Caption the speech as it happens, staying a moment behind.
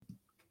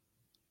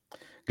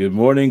Good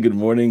morning, good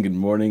morning, good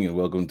morning, and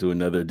welcome to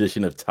another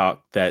edition of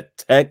Talk That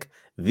Tech,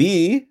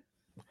 the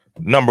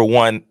number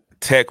one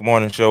tech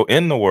morning show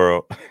in the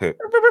world.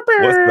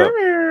 What's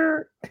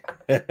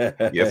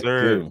up? Yes,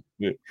 sir.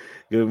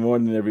 good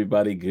morning,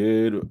 everybody.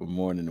 Good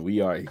morning.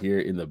 We are here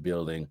in the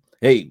building.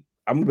 Hey,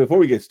 before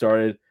we get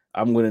started,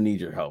 I'm gonna need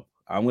your help.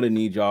 I'm gonna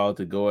need y'all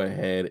to go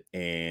ahead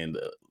and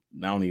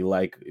not only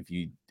if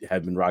you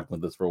have been rocking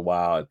with us for a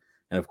while,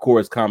 and of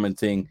course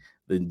commenting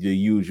the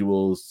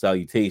usual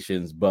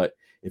salutations, but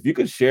if you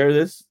could share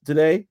this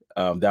today,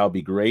 that would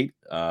be great.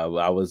 I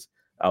was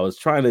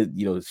trying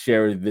to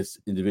share this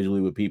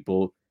individually with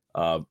people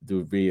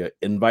through via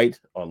invite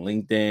on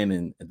LinkedIn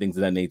and things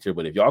of that nature.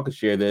 But if y'all could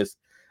share this,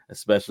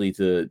 especially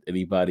to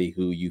anybody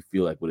who you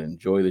feel like would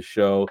enjoy the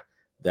show,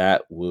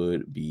 that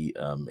would be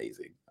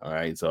amazing. All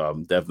right, so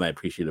I'm definitely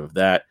appreciative of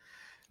that.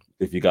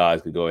 If you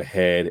guys could go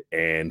ahead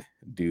and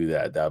do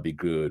that, that'd be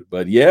good.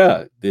 But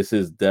yeah, this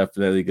is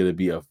definitely going to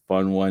be a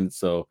fun one.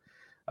 So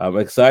I'm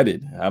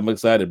excited. I'm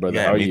excited, brother.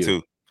 How Yeah, are me you?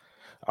 too.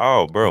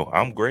 Oh, bro,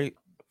 I'm great.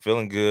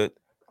 Feeling good.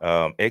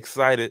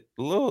 Excited.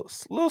 A little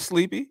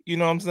sleepy. You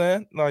know what I'm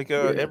saying? Like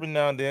Yeah. every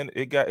now and then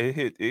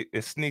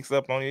it sneaks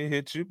up on you, it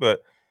hits you.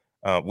 But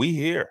we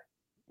here.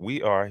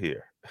 We are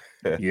here.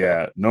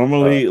 Yeah, uh,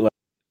 normally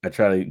I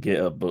try to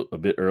get up a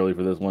bit early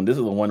for this one. This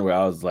is the one where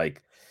I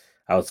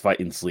was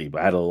fighting sleep.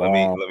 I had a let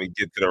me long let me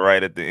get to the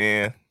right at the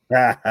end.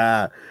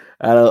 I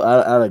had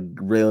a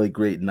really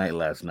great night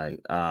last night.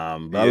 But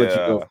I'll let you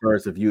go Yeah.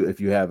 first if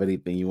you have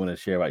anything you want to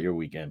share about your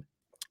weekend.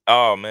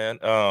 Oh man.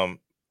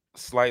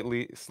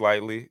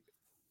 Slightly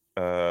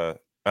uh,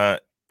 un-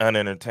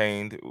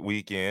 unentertained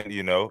weekend.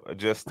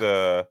 Just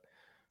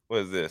what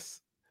is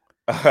this?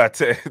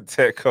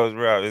 Tech Coach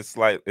Rob.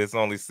 It's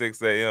only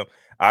 6 a.m.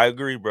 I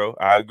agree, bro.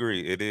 I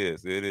agree. It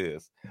is. It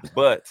is.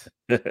 But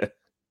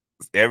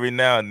every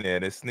now and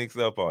then it sneaks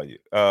up on you.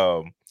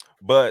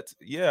 But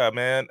yeah,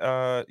 man.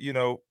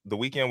 The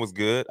weekend was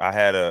good. I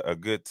had a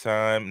good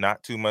time.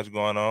 Not too much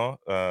going on.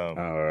 All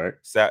right.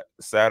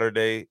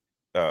 Saturday,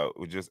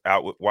 was just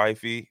out with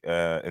wifey,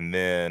 and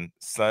then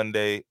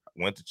Sunday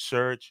went to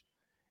church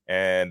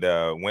and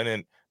went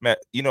in. Man,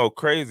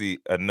 crazy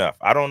enough.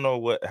 I don't know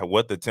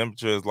what the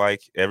temperature is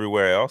like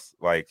everywhere else,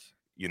 like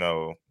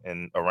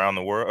and around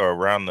the world or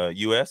around the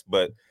U.S.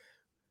 But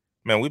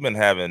man, we've been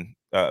having.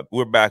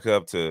 We're back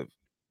up to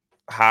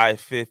high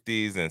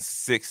 50s and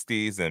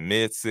 60s and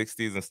mid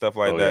 60s and stuff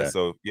like Oh that. yeah.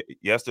 So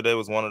yesterday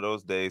was one of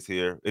those days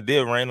here. It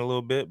did rain a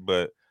little bit,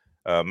 but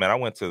man, I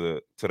went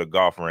to the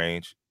golf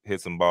range,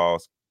 hit some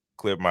balls,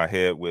 cleared my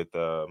head with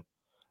a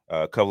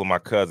couple of my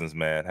cousins.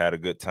 Man, had a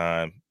good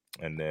time,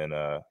 and then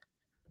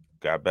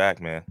got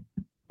back, man.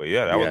 But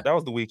yeah, that was Yeah. that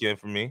was the weekend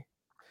for me.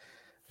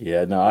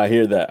 Yeah, no, I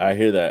hear that. I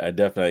hear that. I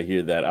definitely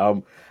hear that.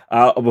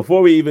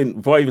 Before I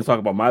even talk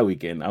about my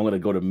weekend, I'm gonna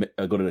go to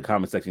the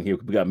comment section here.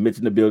 We got Mitch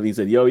in the building. He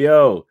said, "Yo,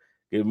 yo,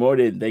 good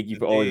morning. Thank you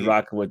for always Indeed.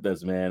 rocking with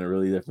us, man. I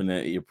really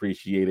definitely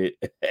appreciate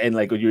it." And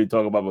like what you were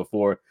talking about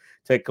before,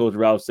 Tech Coach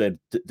Ralph said,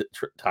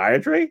 "Tire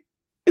tray?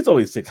 It's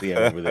only 6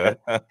 a.m. over there.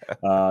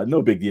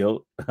 No big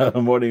deal."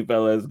 Morning,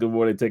 fellas. Good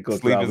morning, Tech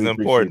Coach Sleep Ralph. is We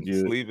appreciate important. you.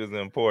 Sleep is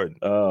important.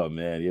 Oh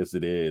man, yes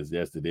it is.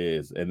 Yes it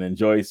is. And then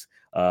Joyce,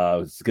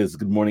 because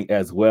good morning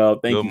as well.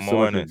 Thank Good you so much for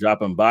morning.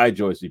 dropping by,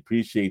 Joyce. We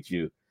appreciate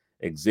you.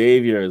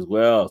 Xavier as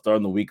well,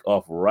 starting the week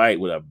off right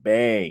with a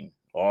bang.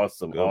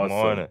 Awesome, Good awesome.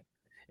 morning.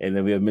 And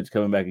then we have Mitch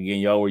coming back again.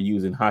 y'all were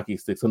using hockey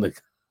sticks on the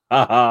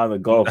on the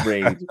golf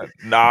range.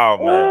 No,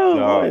 man. Oh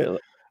No. boy.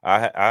 I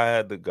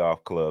had the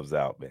golf clubs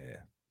out, man.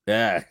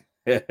 Yeah.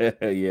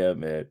 Yeah,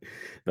 man.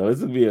 No, this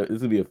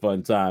will be a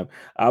fun time.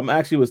 I'm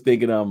actually was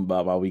thinking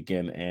about my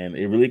weekend, and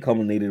it really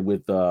culminated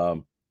with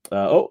got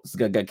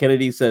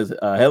Kennedy says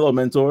hello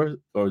mentor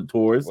or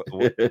tours. What,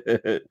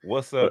 what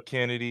what's What- up,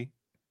 Kennedy?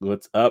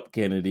 What's up,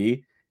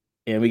 Kennedy?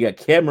 And we got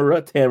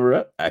Tamara.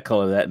 I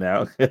call her that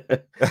now.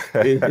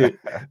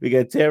 We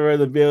got Tamara in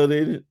the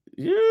building.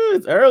 Yeah,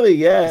 it's early.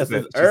 Yes,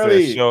 it's She said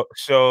early.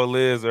 show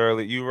Liz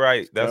early. You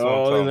right. That's what I'm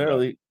Oh, it's talking about.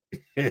 early.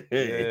 Yeah,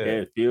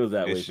 Yeah. it feels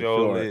that It way for show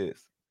sure.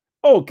 Liz.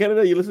 Oh,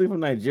 Canada, you're listening from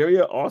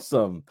Nigeria?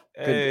 Awesome.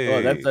 Oh,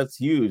 that's Hey. that's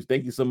huge.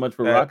 Thank you so much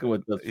for That rocking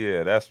with us.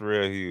 yeah, that's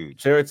real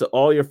huge. Share it to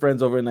all your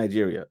friends over in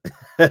Nigeria.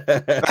 We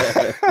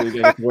gotta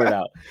get the word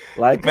out.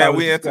 Like, Man,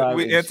 comment, subscribe,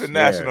 we and share.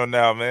 international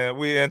now, man.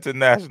 We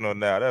international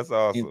now. That's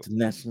awesome.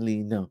 Internationally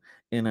known.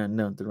 And I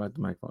know to rock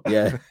the microphone.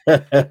 Yeah.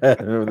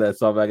 Remember that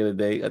song back in the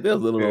day? I think it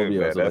was Little Yeah, Romeo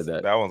or man. something like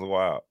that. That one's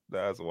wild.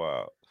 That's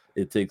wild.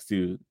 It Takes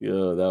Two.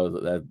 Yeah,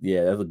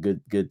 that's a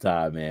good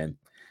time, man.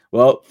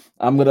 Well,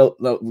 I'm gonna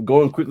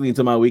going quickly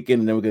into my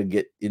weekend, and then we're gonna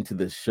get into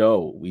the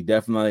show. We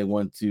definitely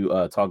want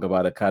to talk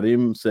about it.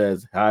 Karim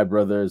says, "Hi,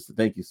 brothers.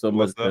 Thank you so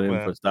much, What's up, Karim,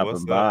 man? for stopping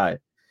What's up? by.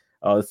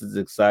 Oh, this is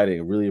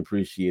exciting. Really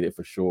appreciate it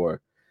for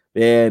sure."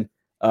 And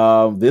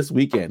this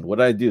weekend,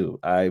 what I do,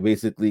 I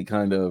basically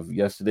kind of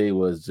yesterday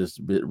was just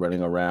a bit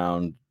running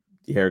around,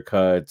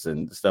 haircuts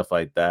and stuff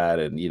like that,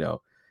 and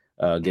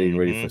getting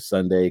ready Mm-hmm. for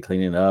Sunday,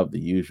 cleaning up the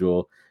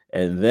usual.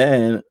 And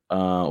then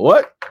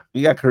what?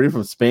 We got Kareem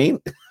from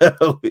Spain.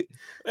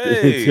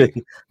 Hey,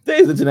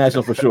 Today's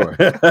international for sure.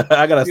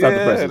 I gotta stop the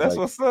yeah, presses. that's Like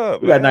what's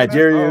up, we got man. That's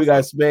Nigeria, we got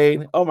awesome,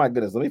 Spain. Oh my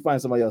goodness, let me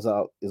find somebody else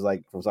out is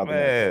like from South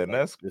America. man. Like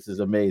That's this is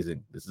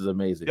amazing. This is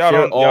amazing. y'all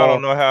Share it don't all.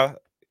 know how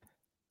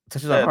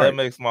Touches our that heart.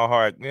 makes my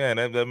heart. Yeah,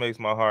 that makes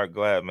my heart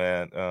glad,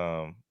 man.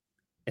 Yes,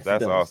 it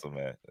That's does. awesome,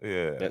 man.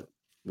 Yeah, That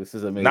this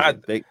is not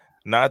amazing. Thank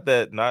not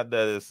that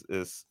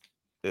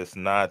it's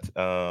not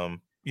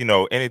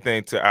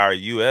anything to our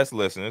U.S.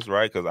 listeners,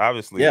 right? Because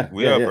obviously yeah,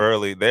 we're yeah, up yeah,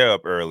 early, they're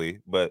up early,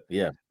 but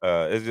yeah,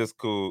 it's just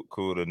cool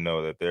to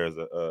know that there's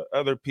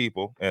other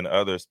people in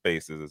other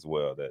spaces as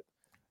well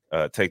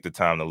that take the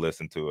time to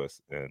listen to us,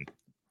 and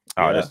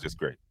yeah. that's just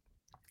great.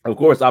 Of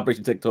course,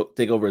 Operation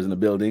Takeover is in the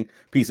building.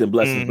 Peace and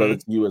blessings, brother, Hmm.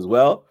 to you as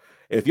well.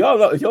 If y'all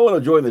want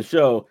to join the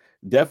show,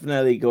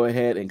 definitely go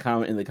ahead and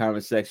comment in the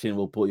comment section.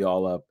 We'll pull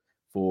y'all up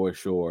for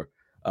sure.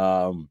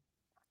 Um,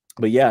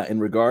 but yeah,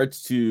 in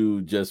regards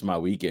to just my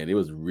weekend, it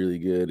was really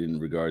good in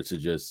regards to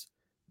just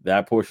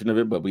that portion of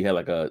it. But we had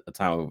like a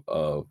time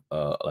of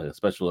like a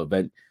special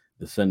event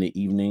the Sunday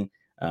evening.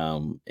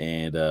 And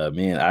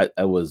man,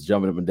 I was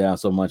jumping up and down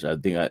so much. I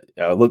think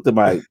I looked at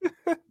my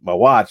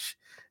watch.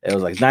 It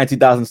was like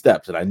 19,000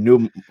 steps, and I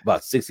knew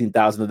about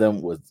 16,000 of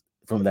them was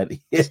from that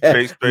from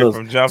Straight those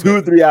from jumping. 2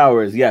 or 3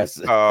 hours.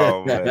 Yes,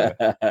 Oh man.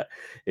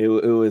 it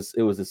was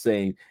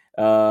insane.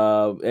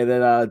 And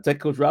then Tech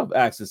Coach Ralph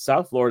asks, "Is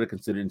South Florida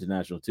considered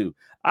international too?"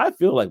 I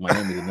feel like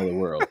Miami is another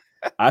world.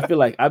 I feel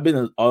like I've been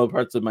in other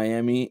parts of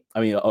Miami.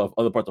 I mean,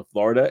 other parts of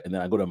Florida, and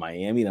then I go to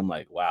Miami, and I'm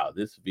like, wow,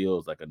 this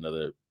feels like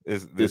another.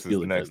 This This is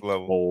feels like a next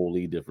level.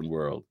 totally different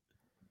world.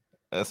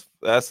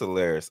 That's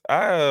hilarious.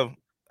 I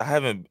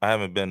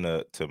haven't been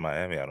to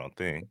Miami, I don't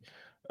think.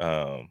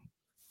 Um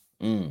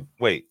Mm.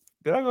 Wait,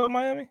 did I go to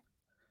Miami?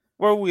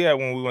 Where were we at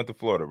when we went to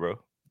Florida, bro?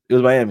 It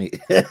was Miami.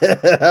 How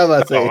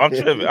about Oh, say? I'm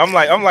tripping. I'm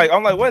like,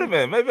 wait a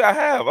minute, maybe I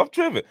have. I'm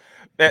tripping.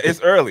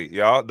 It's early,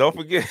 y'all. Don't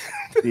forget.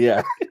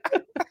 Yeah,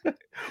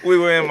 We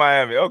were in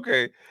Miami.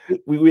 Okay.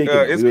 we waking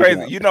up. It's We waking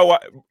crazy. up. You know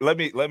what? Let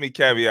me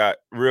caveat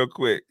real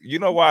quick. You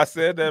know why I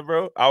said that,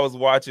 bro? I was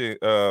watching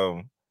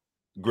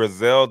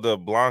Griselda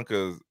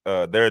Blanca's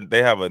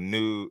they have a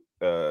new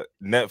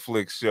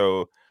Netflix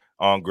show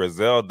on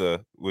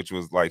Griselda, which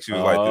was like she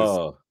was like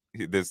Oh,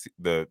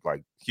 the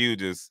like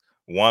hugest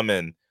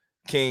woman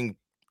king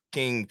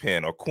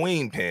kingpin or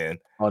queen pin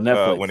on when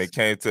Netflix. it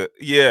came to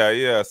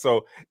yeah.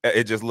 So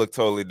it just looked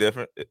totally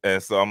different.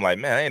 And so I'm like,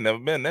 man, I ain't never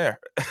been there.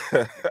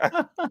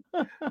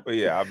 But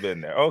yeah, I've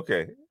been there.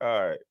 Okay.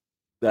 All right.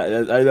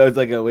 I know it's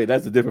like wait,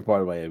 that's a different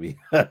part of Miami.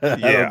 I don't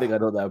Yeah. think I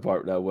know that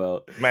part that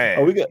well. Oh,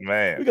 Man,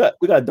 man. we got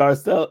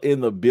Darcel in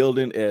the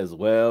building as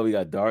well. We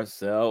got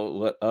Darcel.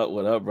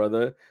 What up,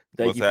 brother?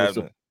 Thank What's you for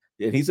happening?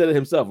 and he said it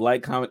himself.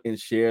 Like, comment, and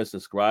share.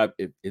 Subscribe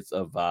if it's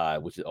a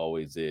vibe, which it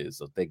always is.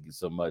 So thank you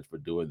so much for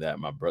doing that,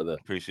 my brother.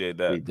 Appreciate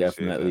that. We Appreciate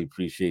definitely that.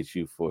 appreciate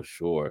you for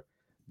sure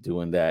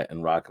doing that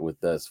and rocking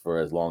with us for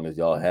as long as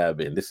y'all have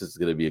been. This is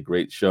going to be a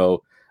great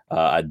show.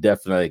 I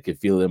definitely can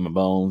feel it in my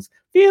bones.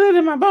 Feel it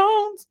in my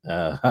bones.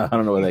 I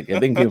don't know what that. I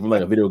think it came from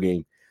like a video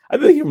game. I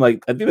think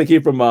it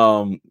came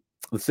from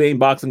the same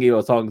boxing game I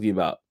was talking to you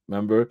about.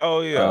 Remember?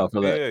 Oh yeah.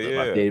 For Yeah,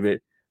 my yeah.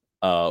 favorite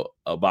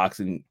a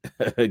boxing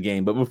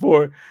game. But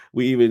before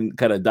we even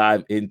kind of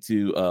dive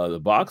into the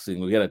boxing,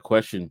 we got a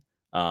question.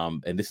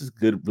 And this is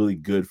good, really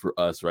good for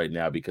us right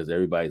now because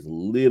everybody's a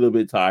little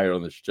bit tired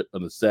on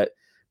on the set.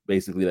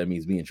 Basically, that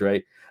means me and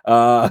Trey.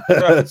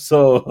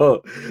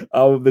 So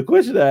the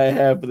question that I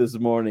have for this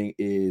morning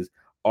is: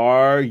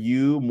 are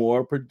you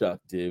more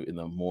productive in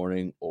the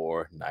morning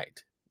or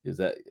night? Is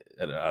that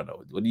I don't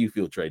know. What do you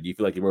feel, Trey? Do you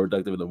feel like you're more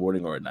productive in the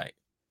morning or at night?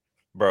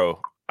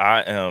 Bro,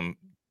 I am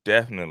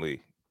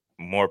definitely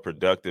more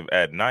productive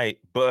at night,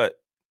 but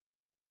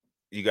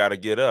you got to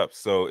get up.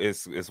 So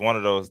it's one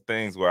of those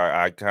things where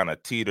I kind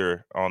of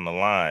teeter on the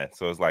line.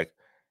 So it's like,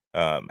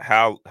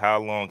 how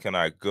long can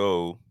I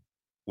go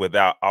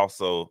without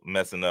also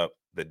messing up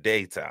the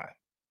daytime?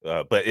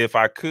 But if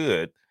I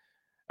could,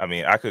 I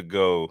mean, I could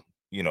go,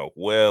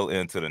 well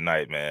into the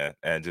night, man,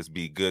 and just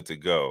be good to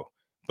go.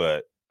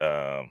 But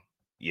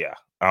yeah,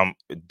 I'm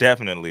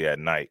definitely at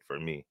night for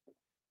me.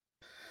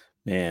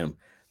 Man,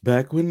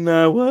 back when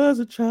I was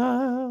a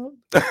child,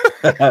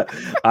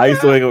 I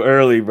used to wake up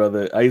early,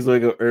 brother. I used to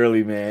wake up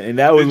early, man, and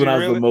that was Did when you I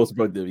was the really? most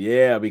productive.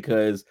 Yeah,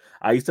 because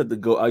I used to have to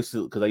go. I used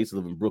to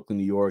live in Brooklyn,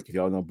 New York. If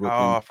y'all know Oh,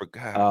 Brooklyn, I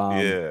forgot.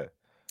 um, Yeah.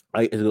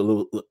 I used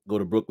to go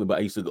to Brooklyn, but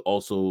I used to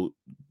also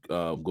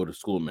go to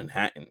school in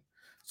Manhattan.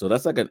 So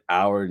that's like an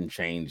hour and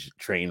change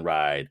train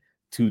ride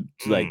to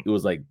like Mm. it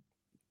was like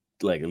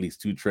at least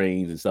two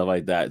trains and stuff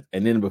like that.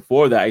 And then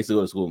before that, I used to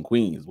go to school in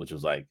Queens, which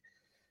was like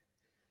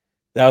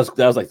that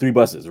was like three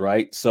buses,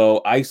 right? So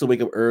I used to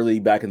wake up early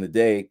back in the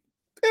day.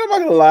 And I'm not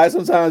gonna lie,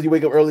 sometimes you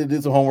wake up early to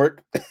do some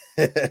homework or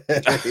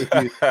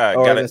an Got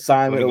it. Let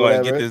assignment me or go ahead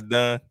and get whatever. this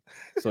done.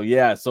 So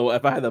yeah, so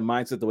if I had the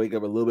mindset to wake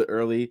up a little bit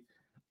early,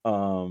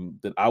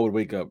 then I would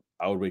wake up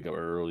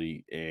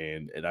early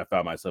and I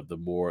found myself the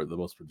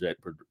most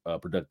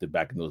productive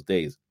back in those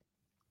days.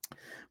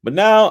 But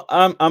now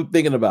I'm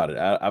thinking about it.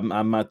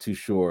 I'm not too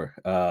sure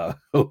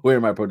where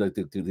my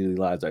productivity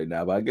lies right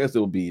now, but I guess it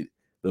will be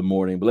the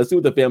morning. But let's see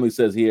what the family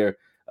says here.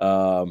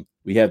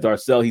 We have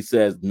Darcel. He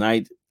says,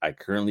 "Night. I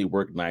currently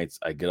work nights.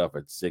 I get up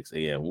at 6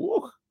 a.m.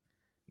 Woo,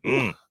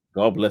 woo. Mm,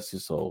 God bless your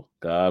soul.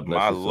 God bless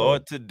my your soul.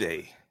 Lord,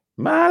 today.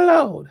 My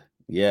Lord.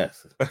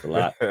 Yes, it's a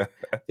lot."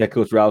 Tech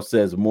Coach Ralph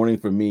says, "Morning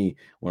for me.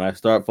 When I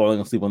start falling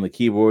asleep on the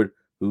keyboard,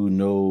 who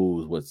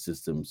knows what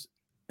systems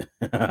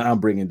I'm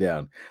bringing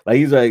down." Like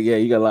he's like, yeah,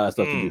 you got a lot of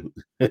stuff to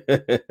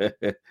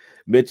Mm, do.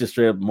 Mitch is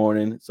straight up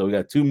morning. So we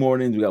got 2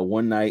 mornings. We got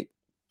one night.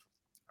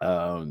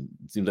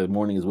 Seems like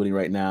morning is winning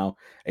right now.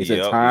 He said,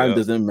 yep, "Time yep.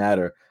 doesn't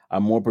matter.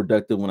 I'm more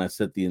productive when I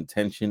set the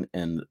intention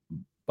and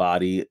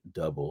body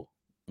double."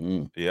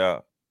 Mm, Yeah.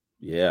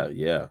 yeah,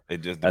 yeah, It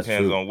just that's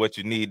depends true. on what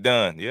you need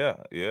done. Yeah,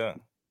 yeah.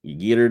 You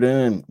get her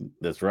done.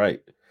 That's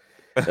right.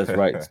 That's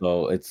right.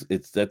 So it's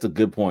that's a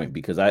good point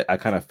because I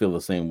kind of feel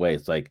the same way.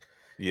 It's like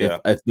if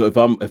Yeah.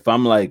 if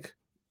I'm like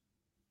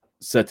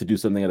set to do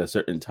something at a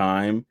certain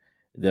time,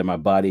 then my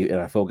body and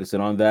I focus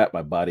in on that,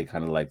 my body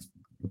kind of like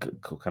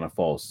kind of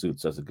follows suit.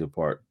 So that's a good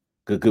part.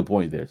 Good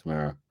point there,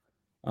 Tamara.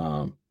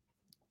 Um,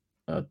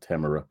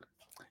 Tamara.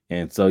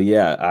 And so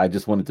yeah, I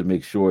just wanted to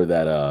make sure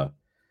that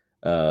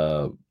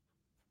uh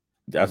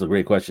that's a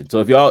great question. So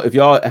if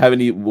y'all have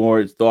any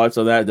more thoughts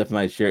on that,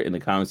 definitely share it in the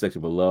comment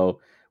section below.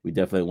 We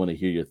definitely want to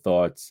hear your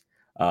thoughts.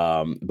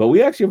 But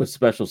we actually have a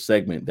special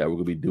segment that we're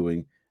gonna be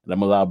doing, and I'm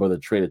gonna allow Brother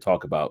Trey to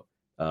talk about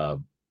uh,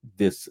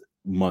 this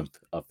month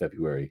of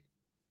February.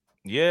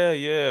 Yeah,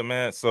 yeah,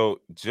 man. So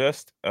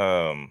just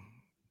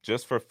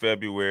for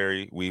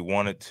February, we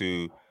wanted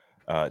to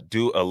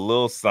do a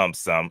little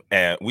some,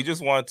 and we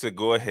just wanted to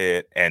go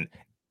ahead and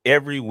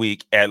every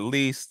week at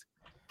least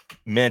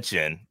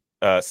mention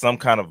some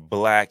kind of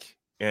black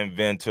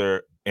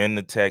inventor in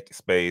the tech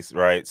space,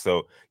 right?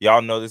 So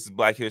y'all know this is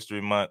Black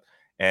History Month,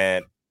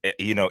 and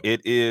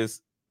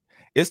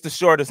it's the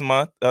shortest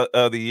month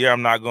of the year.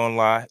 I'm not gonna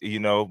lie,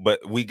 but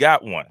we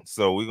got one,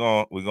 so we're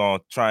gonna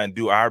try and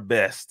do our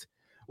best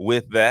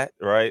with that,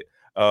 right?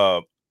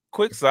 Uh,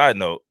 Quick side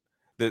note: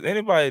 does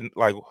anybody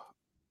like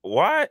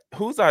why?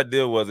 Whose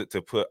idea was it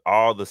to put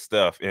all the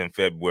stuff in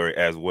February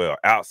as well,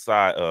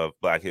 outside of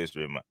Black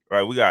History Month?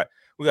 Right? We got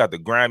the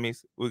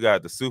Grammys, we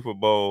got the Super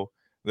Bowl,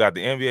 we got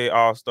the NBA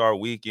All Star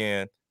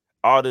Weekend,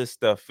 all this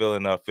stuff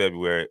filling up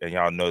February, and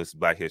y'all know this is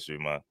Black History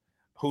Month.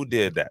 Who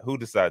did that? Who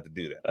decided to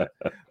do that?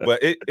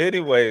 But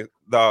anyway,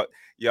 dog,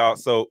 y'all.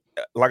 So,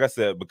 like I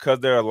said, because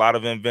there are a lot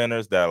of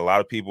inventors that a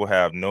lot of people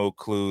have no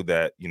clue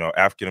that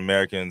African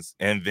Americans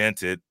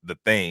invented the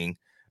thing,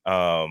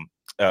 um,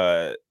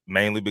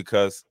 mainly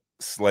because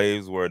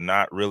slaves were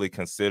not really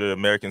considered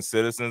American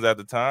citizens at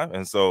the time,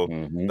 and so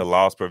Hmm. the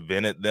laws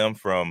prevented them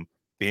from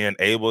being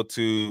able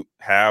to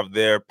have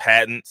their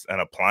patents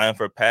and applying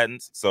for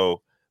patents.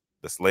 So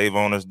the slave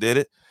owners did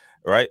it,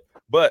 right?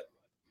 But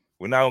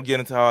we're not gonna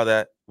get into all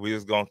that. We're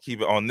just gonna keep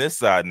it on this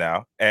side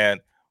now. And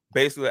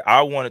basically,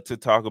 I wanted to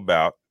talk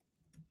about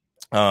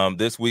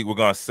this week. We're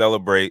gonna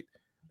celebrate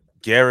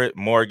Garrett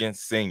Morgan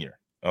Sr.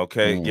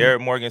 Okay, Mm, Garrett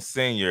Morgan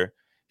Sr.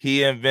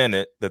 He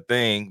invented the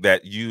thing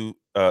that you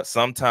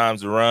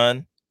sometimes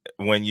run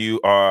when you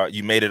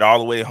made it all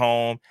the way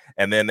home,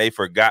 and then they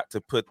forgot to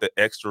put the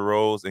extra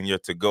rolls in your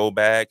to-go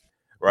bag,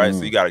 right?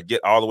 So you mm. got to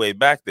get all the way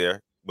back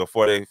there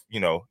before they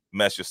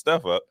mess your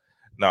stuff up.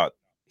 Now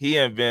he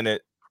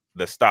invented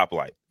the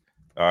stoplight.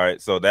 All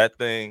right, so that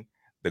thing,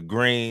 the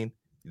green,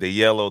 the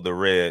yellow, the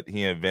red,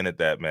 he invented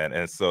that, man.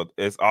 And so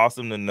it's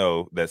awesome to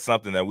know that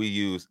something that we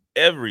use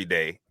every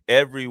day,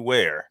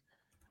 everywhere,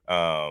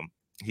 um,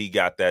 he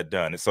got that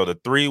done. And so the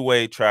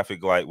three-way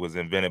traffic light was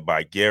invented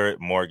by Garrett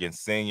Morgan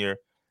Sr.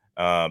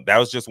 That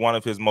was just one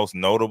of his most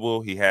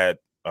notable. He had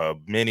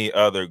many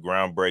other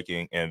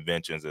groundbreaking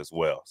inventions as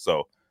well.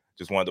 So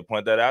just wanted to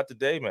point that out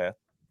today, man.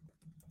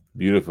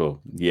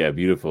 Beautiful. Yeah,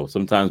 beautiful.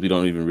 Sometimes we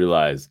don't even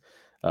realize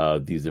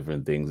these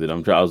different things.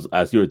 And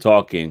as you were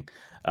talking,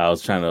 I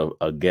was trying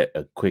to get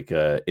a quick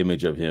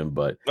image of him,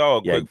 but Oh,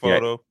 a yeah, quick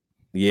photo.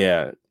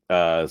 yeah,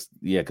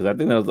 yeah, because I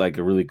think that was like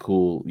a really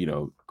cool,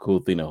 cool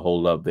thing to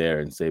hold up there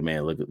and say,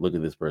 man, look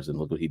at this person,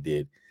 look what he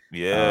did.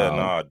 Yeah, Um,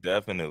 no,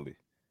 definitely.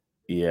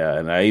 yeah,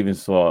 and I even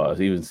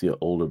see an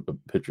older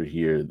picture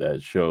here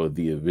that showed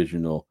the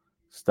original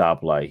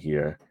stoplight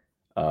here.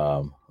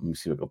 Let me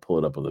see if I can pull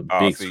it up on the Oh,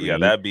 big see, yeah,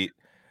 screen.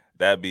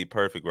 that'd be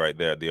perfect right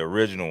there. The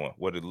original one.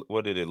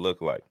 What did it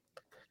look like?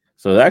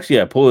 So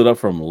actually, I pulled it up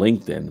from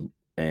LinkedIn,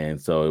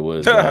 and so it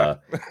was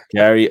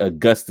Gary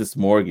Augustus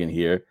Morgan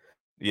here,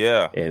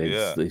 Yeah, and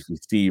it's yeah, if you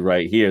see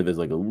right here, there's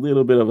like a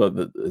little bit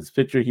of this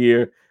picture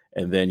here,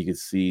 and then you can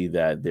see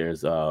that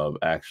there's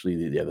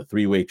actually the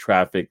three-way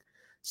traffic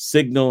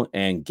signal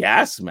and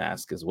gas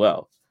mask as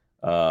well.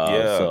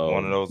 yeah.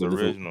 One So of those so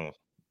this original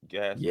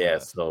gas yeah,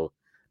 masks. so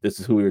this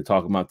is who we were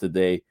talking about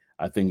today.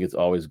 I think it's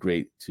always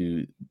great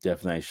to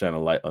definitely shine a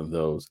light on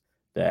those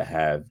that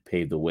have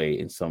paved the way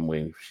in some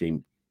way,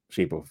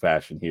 shape or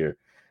fashion here.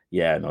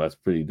 Yeah, no, that's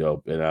pretty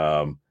dope.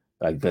 And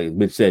like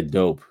Mitch said,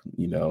 dope,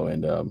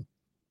 and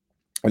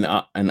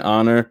an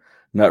honor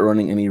not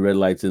running any red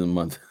lights in the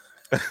month.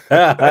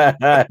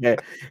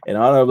 And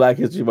all our Black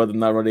History Month,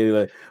 not running any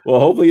light. Well,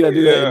 hopefully you don't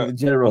do that Yeah, in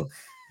general.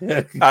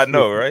 I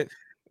know, right?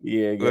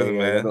 Yeah, yeah, Listen,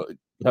 yeah. I man,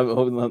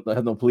 don't, I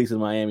have no police in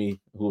Miami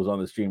who was on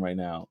the stream right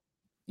now.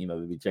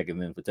 To be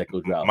checking in for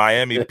Techo droughts.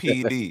 Miami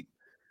PD.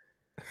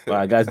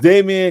 My guys,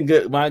 Damien,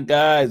 my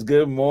guys,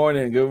 good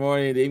morning. Good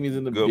morning. Damien's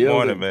in the Good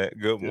morning, building. man.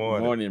 Good Good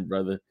morning. morning,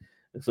 brother.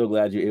 I'm so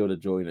glad you're able to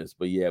join us.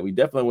 But yeah, we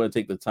definitely want to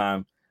take the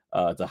time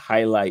to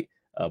highlight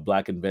a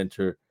Black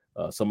inventor,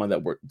 somebody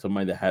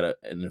that had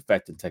an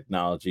effect in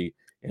technology,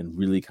 and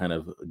really kind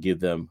of give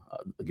them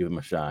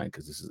a shine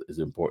because this is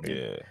important.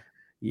 Yeah,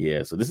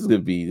 Yeah, so this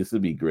would be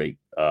great.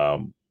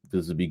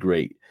 This would be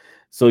great.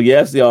 So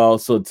yes, y'all.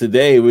 So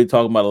today we're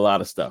talking about a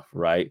lot of stuff,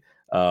 right?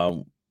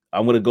 Um,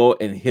 I'm gonna go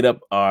and hit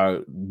up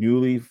our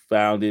newly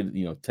founded,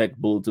 tech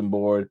bulletin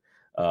board,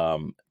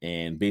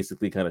 and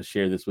basically kind of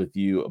share this with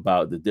you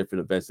about the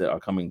different events that are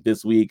coming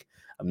this week.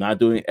 I'm not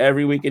doing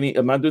every week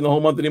I'm not doing the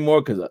whole month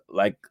anymore because,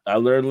 like I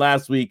learned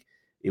last week,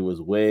 it was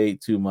way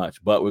too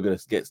much. But we're gonna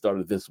get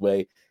started this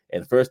way.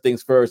 And first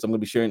things first, I'm gonna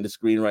be sharing the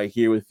screen right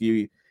here with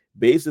you,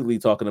 basically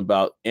talking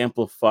about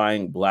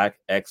amplifying Black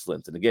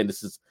excellence. And again,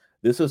 this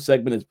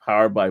segment is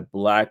powered by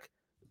Black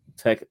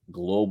Tech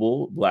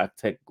Global,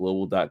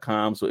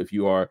 blacktechglobal.com. So if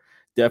you are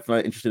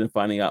definitely interested in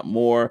finding out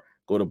more,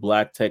 go to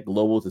Black Tech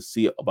Global to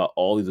see about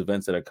all these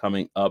events that are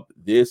coming up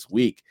this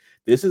week.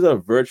 This is a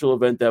virtual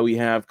event that we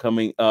have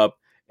coming up.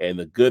 And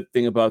the good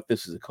thing about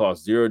this is it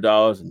costs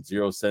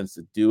 $0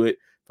 to do it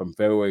from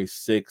February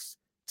 6th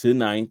to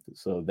 9th.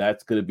 So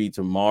that's going to be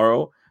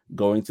tomorrow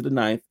going to the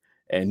 9th.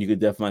 And you can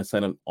definitely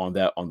sign up on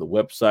that on the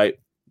website.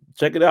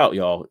 Check it out,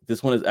 y'all.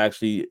 This one is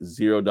actually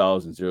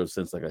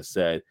 $0, like I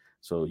said.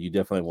 So you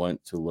definitely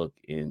want to look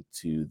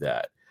into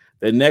that.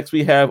 Then next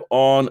we have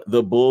on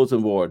the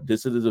bulletin board.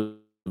 This is the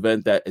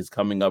event that is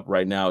coming up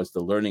right now. It's the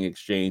Learning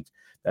Exchange.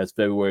 That's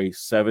February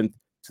 7th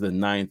to the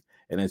 9th.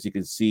 And as you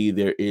can see,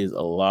 there is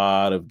a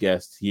lot of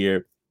guests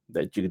here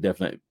that you can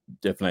definitely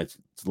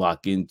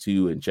lock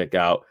into and check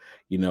out.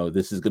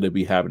 This is going to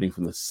be happening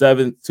from the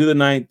 7th to the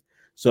 9th.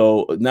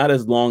 So not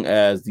as long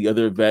as the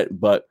other event,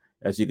 but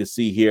as you can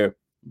see here,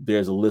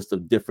 there's a list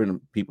of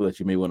different people that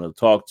you may want to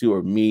talk to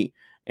or meet,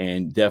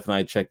 and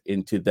definitely check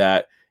into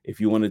that. If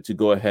you wanted to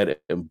go ahead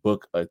and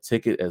book a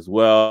ticket as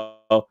well,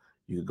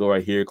 you can go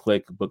right here,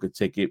 click book a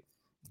ticket,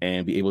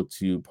 and be able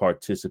to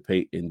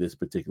participate in this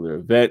particular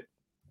event.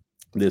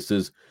 This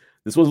is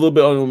this was a little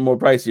bit on the more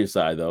pricier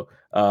side though,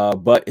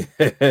 but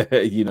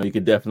you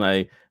can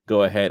definitely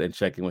go ahead and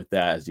check in with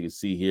that. As you can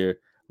see here,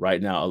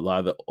 right now a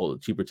lot of the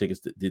cheaper tickets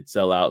that did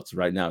sell out. So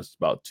right now it's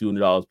about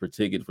 $200 per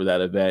ticket for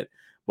that event.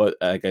 But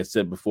like I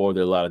said before,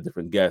 there are a lot of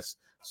different guests,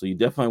 so you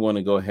definitely want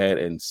to go ahead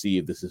and see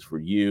if this is for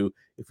you.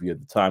 If you have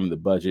the time and the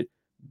budget,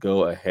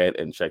 go ahead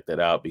and check that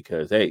out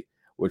because hey,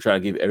 we're trying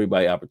to give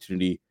everybody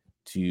opportunity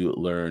to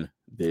learn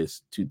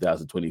this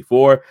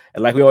 2024.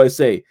 And like we always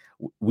say,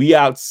 we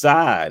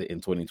outside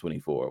in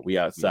 2024. We we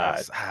outside.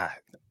 outside.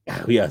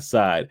 We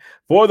outside.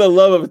 For the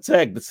Love of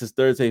Tech. This is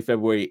Thursday,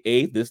 February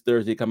 8th. This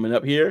Thursday coming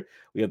up here,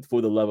 we have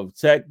For the Love of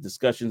Tech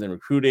discussions and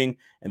recruiting.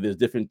 And there's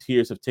different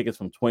tiers of tickets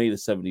from 20 to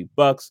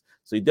 $70.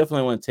 So you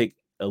definitely want to take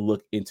a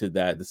look into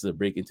that. This is a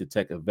break into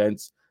tech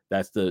events.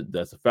 That's the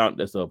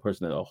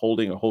person that are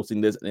holding or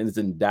hosting this, and it's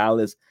in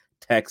Dallas,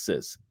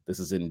 Texas. This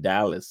is in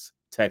Dallas,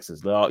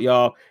 Texas.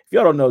 Y'all, if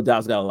y'all don't know,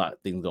 Dallas got a lot of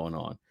things going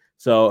on.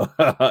 So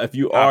if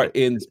you are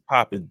Popping. in It's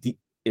popping.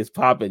 it's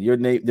popping.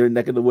 Their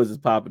neck of the woods is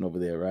popping over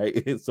there,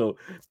 right? So,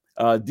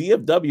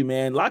 DFW,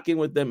 man, lock in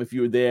with them if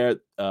you're there.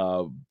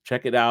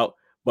 Check it out.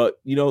 But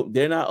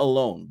they're not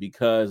alone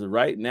because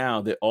right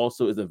now there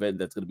also is an event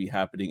that's going to be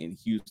happening in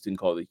Houston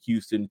called the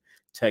Houston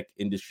Tech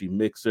Industry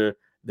Mixer.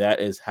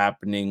 That is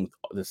happening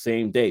the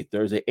same day,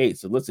 Thursday 8th.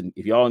 So listen,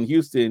 if y'all in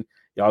Houston,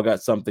 y'all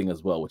got something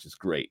as well, which is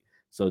great.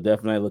 So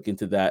definitely look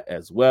into that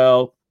as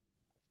well.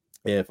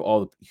 And for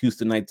all the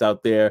Houstonites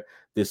out there,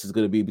 this is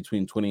going to be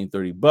between 20 and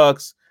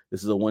 $30.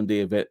 This is a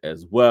one-day event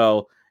as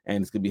well,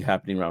 and it's going to be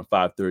happening around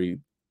 5:30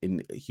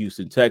 in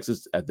Houston,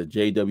 Texas, at the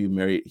JW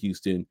Marriott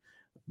Houston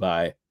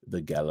by the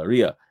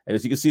Galleria. And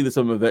as you can see, there's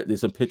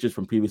some pictures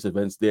from previous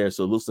events there,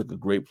 so it looks like a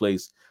great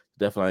place to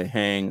definitely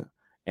hang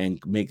and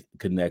make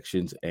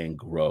connections and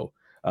grow.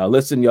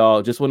 Listen,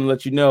 y'all, just want to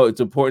let you know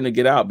it's important to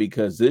get out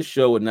because this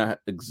show would not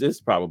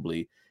exist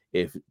probably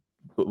if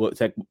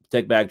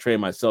Tech Bag Trey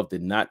and myself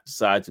did not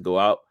decide to go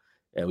out,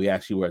 and we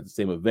actually were at the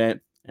same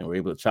event and we're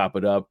able to chop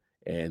it up,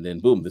 and then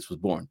boom, this was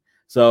born.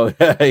 So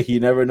you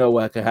never know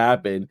what could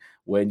happen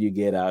when you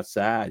get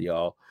outside,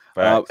 y'all.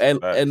 Facts.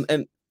 And and Facts.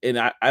 and and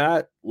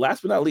I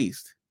last but not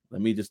least,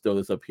 let me just throw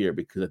this up here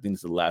because I think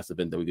it's the last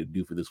event that we could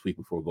do for this week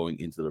before going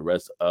into the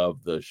rest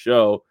of the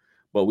show.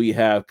 But we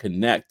have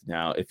Connect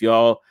now. If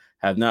y'all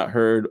have not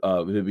heard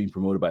of it being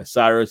promoted by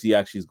Cyrus, he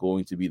actually is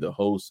going to be the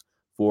host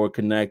for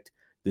Connect.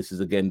 This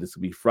will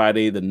be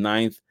Friday the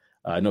 9th.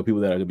 I know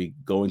people that are going to be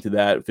going to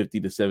that,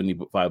 50 to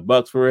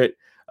 $75 for it.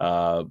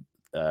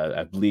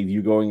 I believe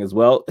you're going as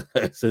well.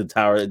 To the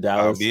Tower of I'll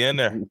Dallas. be in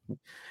there.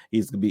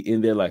 He's going to be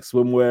in there like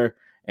swimwear.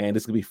 And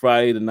this will be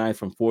Friday the 9th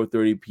from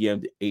 4:30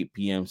 p.m. to 8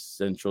 p.m.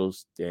 Central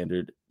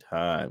Standard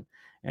Time.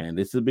 And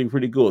this has been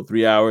pretty cool.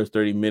 3 hours,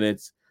 30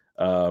 minutes.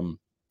 Um,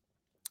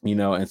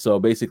 and so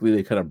basically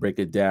they kind of break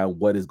it down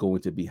what is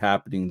going to be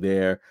happening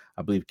there.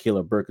 I believe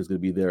Kayla Burke is going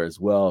to be there as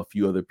well, a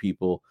few other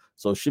people.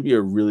 So it should be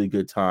a really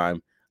good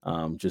time,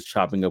 just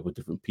chopping up with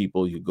different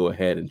people. You go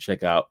ahead and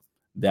check out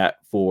that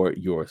for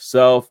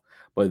yourself.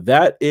 But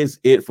that is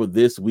it for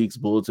this week's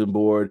bulletin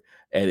board.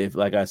 And if,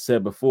 like I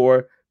said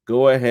before,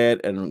 go ahead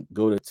and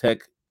go to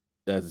tech,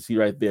 as you see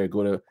right there,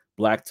 go to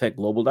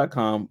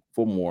blacktechglobal.com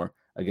for more.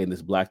 Again,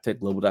 this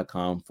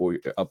blacktechglobal.com for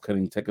your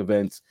upcoming tech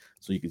events,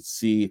 so you can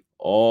see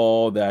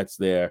all that's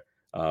there,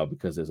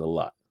 because there's a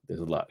lot. There's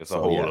a lot. It's a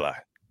So whole yeah, lot.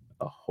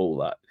 a whole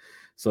lot.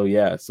 So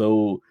yeah.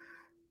 So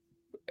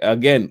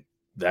again,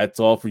 that's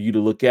all for you to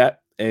look at.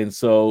 And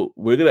so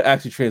we're going to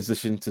actually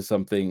transition to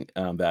something,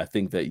 that I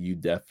think that you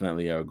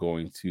definitely are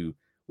going to.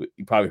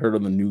 You probably heard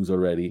on the news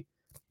already.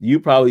 You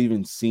probably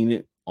even seen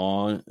it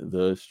on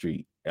the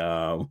street,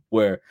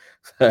 where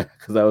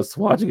because I was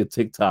watching a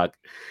TikTok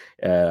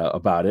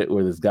about it,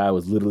 where this guy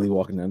was literally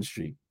walking down the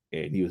street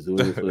and he was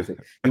doing this.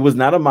 He was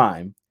not a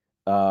mime,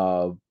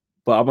 but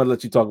I'm gonna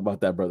let you talk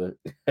about that, brother.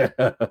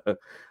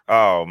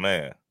 Oh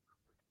man.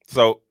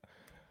 So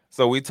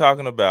we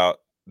talking about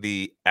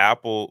the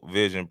Apple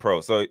Vision Pro.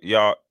 So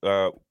y'all,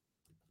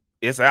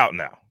 it's out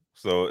now.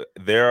 So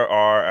there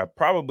are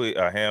probably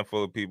a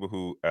handful of people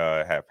who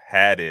have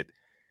had it,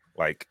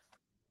 like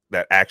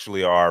that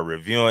actually are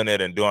reviewing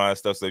it and doing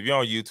stuff. So if you're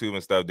on YouTube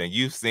and stuff, then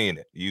you've seen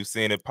it. You've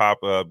seen it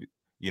pop up,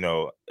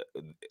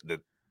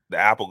 the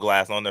Apple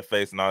Glass on their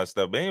face and all that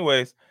stuff. But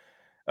anyways,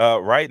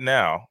 right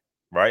now,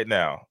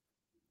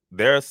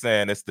 they're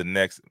saying it's the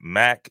next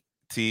Mac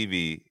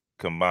TV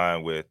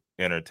combined with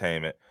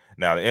entertainment.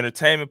 Now the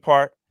entertainment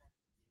part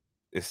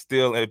is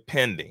still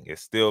pending.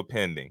 It's still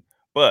pending.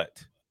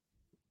 But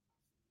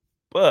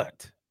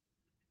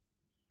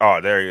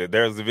oh, there you go.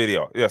 There's the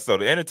video. Yeah, so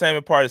the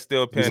entertainment part is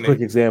still Here's a pending.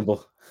 quick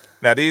example.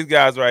 Now these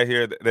guys right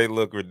here, they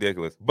look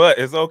ridiculous, but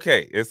it's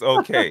okay. It's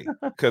okay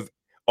because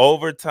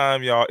over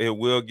time, y'all, it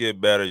will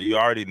get better. You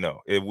already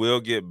know it will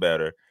get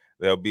better.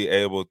 They'll be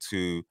able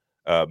to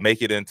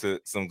make it into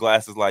some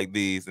glasses like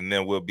these, and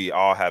then we'll be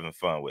all having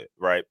fun with it,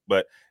 right?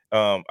 But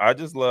I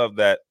just love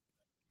that.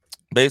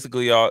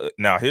 Basically, y'all.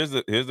 Now here's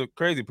the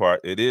crazy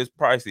part. It is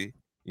pricey.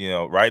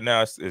 Right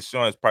now it's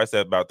showing it's priced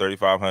at about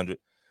 3,500,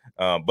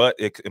 but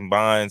it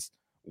combines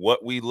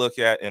what we look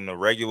at in the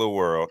regular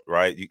world,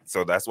 right?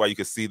 So that's why you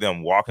can see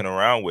them walking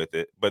around with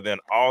it. But then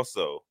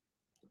also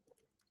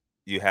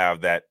you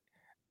have that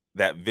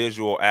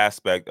visual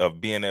aspect of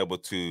being able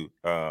to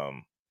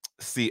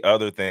see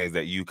other things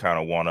that you kind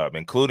of want up,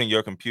 including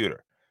your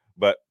computer.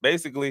 But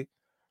basically,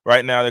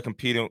 right now they're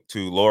competing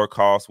to lower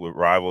costs with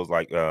rivals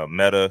like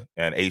Meta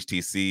and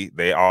HTC.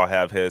 They all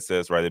have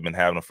headsets, right? They've been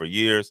having them for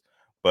years,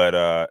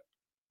 but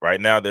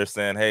right now they're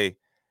saying, hey,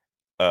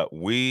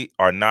 we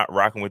are not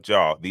rocking with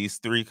y'all. These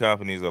three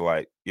companies are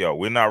like, yo,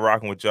 we're not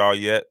rocking with y'all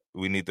yet.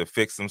 We need to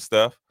fix some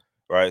stuff,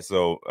 right?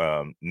 So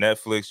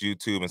Netflix,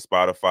 YouTube, and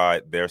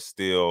Spotify, they're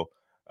still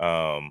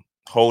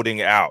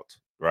holding out,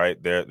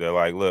 right? They're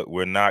like, look,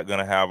 we're not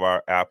gonna have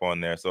our app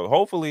on there. So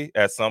hopefully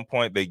at some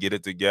point they get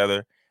it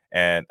together,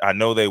 and I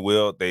know they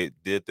will. They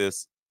did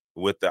this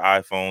with the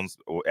iPhones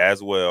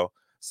as well,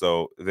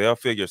 so they'll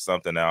figure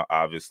something out,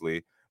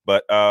 obviously.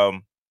 But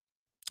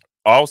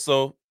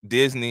also,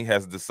 Disney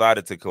has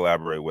decided to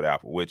collaborate with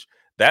Apple, which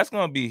that's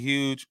going to be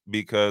huge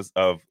because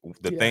of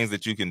the Yeah. things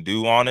that you can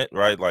do on it,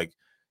 right? Like,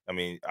 I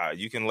mean,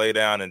 you can lay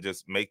down and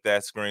just make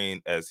that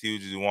screen as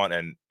huge as you want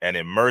and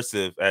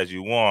immersive as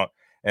you want.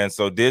 And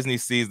so Disney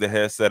sees the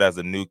headset as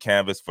a new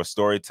canvas for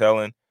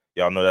storytelling.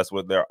 Y'all know that's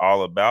what they're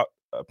all about,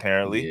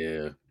 apparently.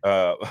 Yeah.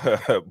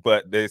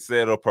 But they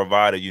said it'll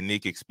provide a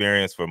unique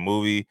experience for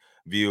movie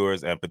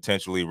viewers and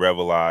potentially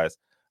revitalize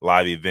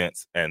live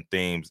events and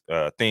theme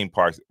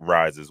parks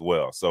rides as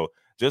well. So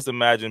just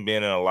imagine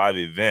being in a live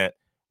event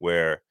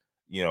where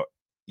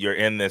you're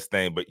in this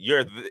thing, but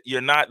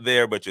you're not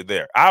there, but you're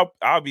there.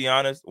 I'll be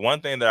honest. One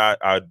thing that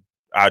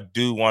I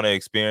do want to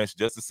experience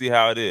just to see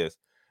how it is.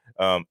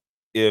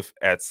 If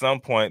at some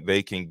point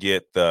they can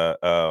get the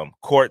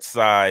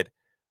courtside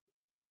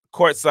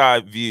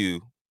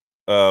view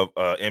of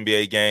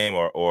NBA game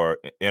or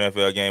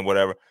NFL game,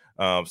 whatever.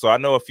 So I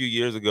know a few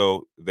years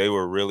ago they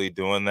were really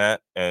doing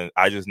that, and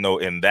I just know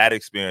in that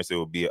experience it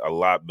would be a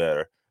lot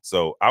better.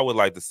 So I would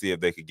like to see if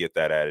they could get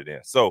that added in.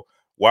 So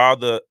while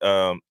the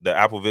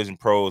Apple Vision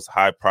Pro's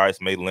high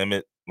price may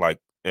limit like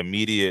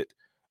immediate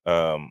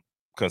um,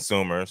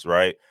 consumers,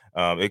 right?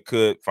 It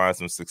could find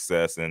some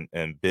success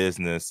in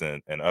business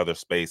and other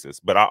spaces.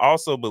 But I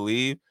also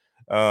believe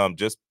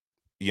just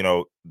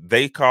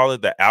they call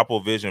it the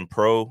Apple Vision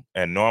Pro.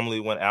 And normally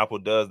when Apple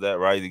does that,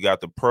 right, you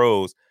got the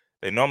pros,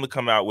 they normally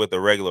come out with a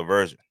regular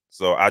version.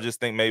 So I just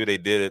think maybe they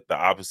did it the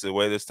opposite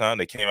way this time.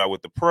 They came out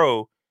with the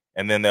Pro,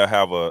 and then they'll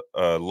have a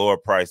lower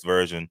price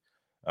version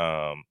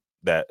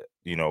that,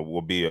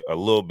 will be a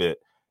little bit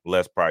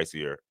less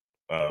pricier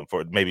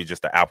for maybe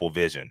just the Apple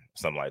Vision,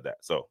 something like that.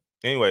 So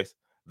anyways,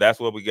 that's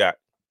what we got.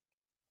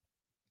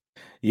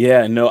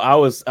 Yeah, no, I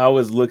was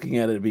looking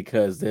at it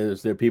because there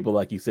are people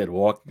like you said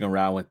walking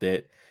around with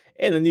it,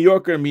 and the New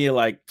Yorker and me are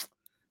like,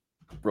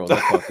 bro,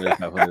 that cost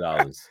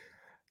 $3,500.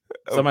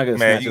 Somebody gonna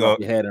Man, snatch you it off gonna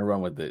your head and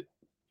run with it.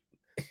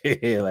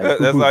 Like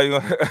that's who? all you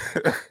gonna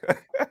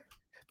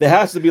There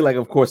has to be like,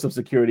 of course, some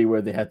security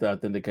where they have to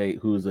authenticate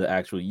who's the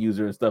actual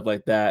user and stuff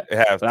like that. it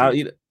have But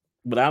to.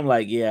 but I'm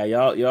like, yeah,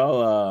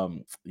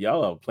 y'all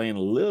are playing a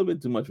little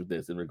bit too much with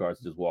this in regards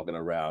to just walking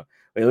around.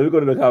 Wait, let me go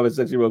to the comment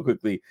section real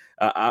quickly.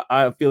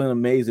 I'm feeling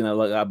amazing.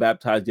 I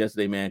baptized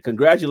yesterday, man.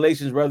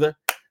 Congratulations, brother.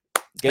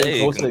 Getting Hey,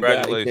 closer to God.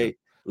 congratulations. Okay,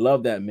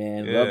 love that,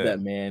 man. Love Yeah.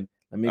 that, man.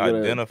 Let me go to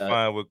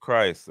Identifying with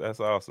Christ. That's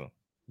awesome.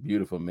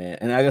 beautiful, man.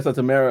 And I guess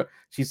Tamara,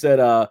 she said,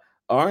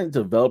 aren't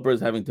developers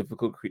having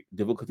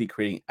difficulty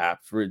creating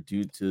apps for it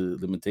due to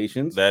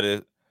limitations? That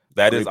is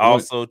that is Great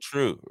point. also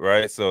true,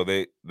 right? So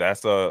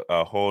that's a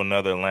whole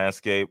nother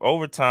landscape.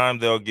 Over time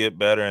they'll get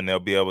better and they'll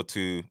be able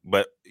to,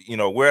 but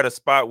we're at a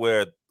spot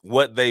where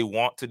what they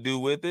want to do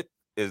with it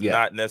is Yeah,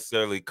 not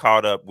necessarily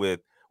caught up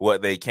with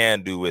what they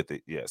can do with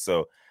it. Yeah.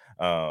 So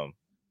um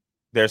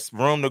there's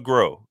room to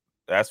grow.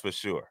 That's for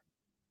sure.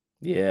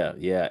 yeah,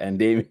 yeah. And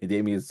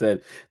Damien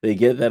said they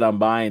get that I'm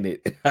buying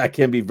it. I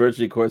can be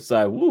virtually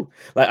courtside. Woo!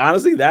 Like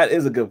honestly, that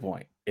is a good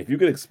point. If you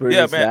could Yeah,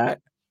 experience man. that,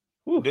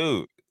 woo,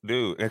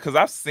 Dude, because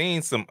I've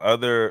seen some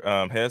other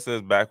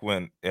headsets back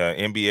when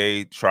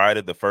NBA tried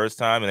it the first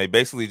time, and they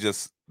basically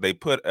just they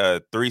put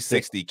a they,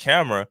 360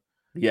 camera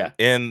yeah,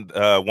 in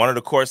one of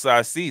the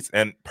courtside seats.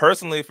 And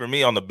personally, for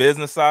me on the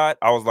business side,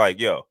 I was like,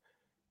 "Yo,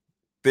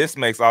 this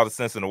makes all the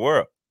sense in the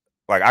world.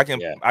 Like,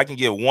 yeah, I can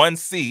get one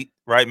seat,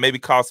 right? Maybe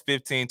cost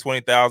 15,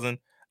 20,000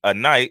 a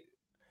night,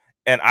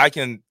 and I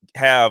can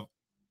have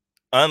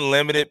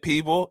unlimited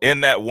people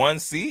in that one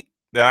seat.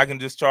 Then I can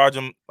just charge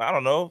them, I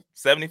don't know,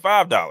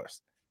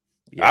 $75.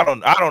 yeah, I don't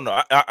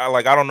know.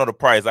 I don't know the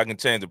price. I can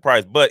change the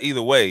price, but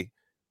either way,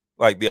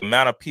 like the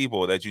amount of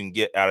people that you can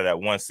get out of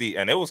that one seat,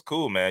 and it was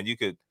cool, man. You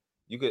could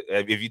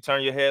if you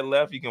turn your head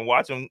left, you can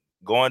watch them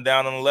going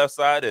down on the left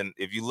side, and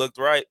if you looked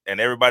right and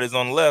everybody's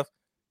on the left,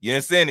 you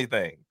didn't see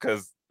anything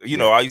because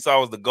yeah. all you saw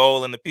was the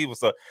goal and the people.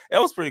 So it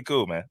was pretty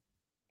cool, man.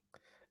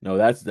 No,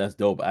 that's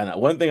dope. And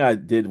one thing I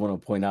did want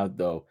to point out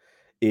though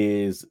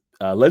is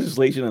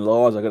legislation and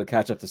laws are going to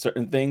catch up to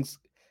certain things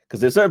because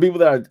there's certain people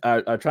that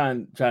are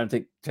trying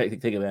to take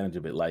advantage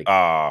of it. Like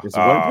this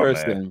one Man,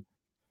 person,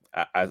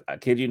 I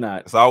kid you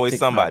not, it's always TikTok,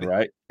 somebody.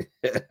 right?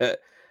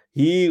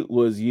 He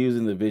was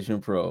using the Vision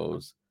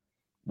Pros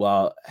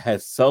while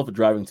his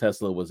self-driving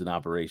Tesla was in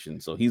operation.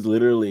 So he's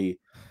literally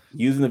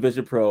using the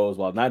Vision Pros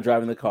while not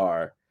driving the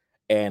car.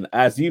 And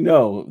as you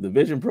know, the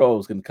Vision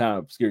Pros can kind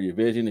of obscure your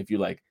vision if you're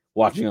like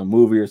watching a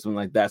movie or something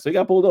like that. So he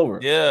got pulled over.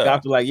 The Yeah,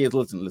 cops were like, "Yes,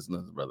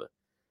 listen, brother.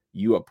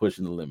 You are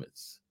pushing the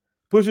limits.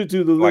 Push it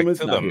to the like limits.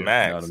 to Not the here.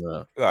 No, no, max.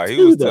 no. Yeah, he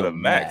To was to the the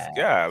max. max."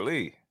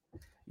 Golly.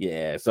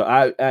 Yeah,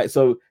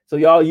 so so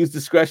y'all use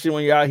discretion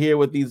when you're out here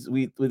with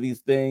with these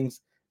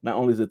things. Not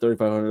only is it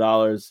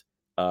 $3,500,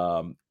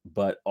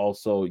 but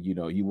also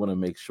you want to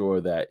make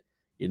sure that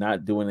you're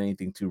not doing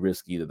anything too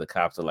risky that the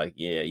cops are like,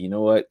 yeah, you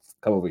know what,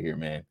 come over here,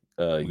 man.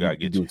 We You gotta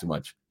you get you. doing too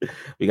much.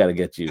 We got to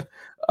get you.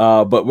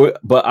 But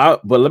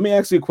let me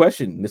ask you a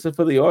question. This is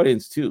for the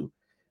audience too.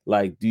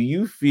 Like, do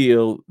you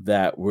feel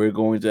that we're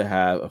going to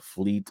have a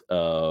fleet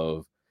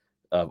of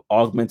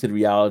augmented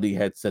reality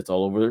headsets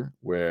all over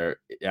where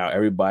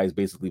everybody's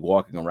basically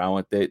walking around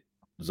with it,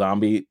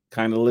 zombie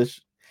kind of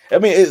lish. I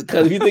mean,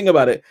 because if you think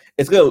about it,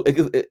 it's good.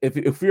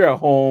 If you're at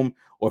home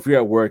or if you're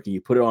at work and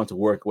you put it on to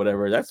work,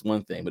 whatever, that's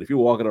one thing. But if you're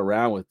walking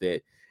around with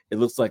it, it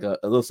looks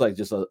like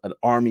just an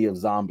army of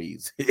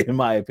zombies, in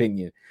my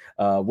opinion.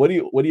 What are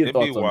your It'd be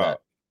thoughts on that? wild.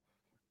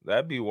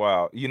 That'd be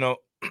wild.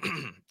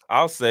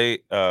 I'll say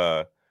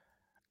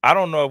I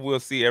don't know if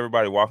we'll see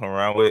everybody walking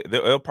around with it.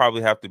 It'll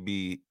probably have to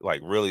be like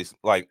really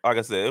like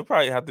I said, it'll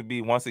probably have to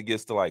be once it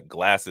gets to like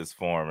glasses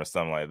form or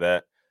something like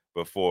that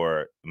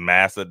before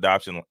mass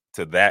adoption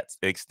to that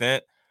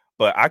extent.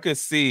 But I could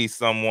see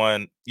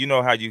someone, you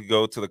know how you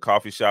go to the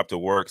coffee shop to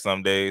work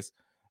some days.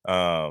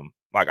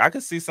 Like I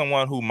could see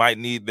someone who might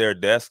need their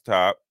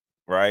desktop,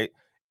 right?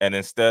 And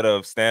instead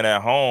of staying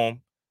at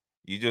home,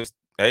 you just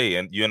hey,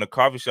 and you're in a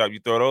coffee shop, you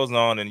throw those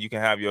on and you can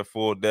have your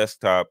full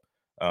desktop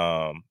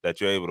that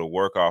you're able to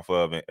work off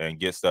of and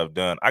get stuff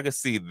done. I could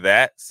see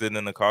that sitting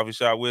in the coffee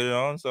shop with it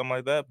on, something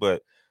like that.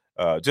 But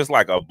just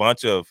like a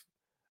bunch of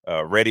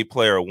Ready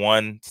Player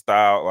One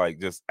style, like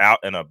just out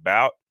and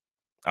about.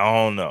 I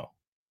don't know.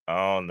 I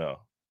don't know.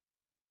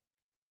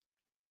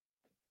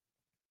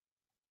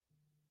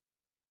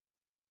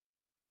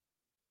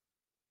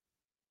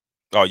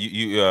 Oh,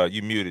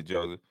 you muted,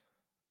 Joseph.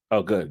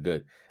 Oh, good,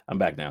 good. I'm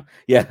back now.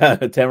 Yeah,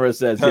 Tamara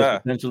says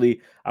yes.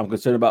 Potentially, I'm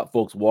concerned about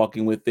folks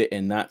walking with it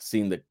and not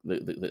seeing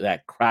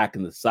that crack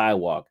in the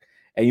sidewalk.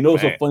 And you know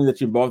what's so Man, funny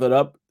that you brought that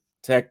up?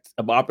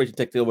 Operation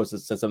Tech Takeover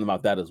says something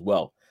about that as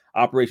well.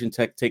 Operation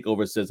Tech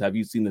Takeover says, "Have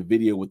you seen the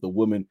video with the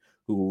woman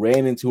who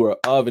ran into her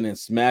oven and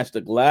smashed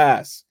the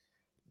glass?"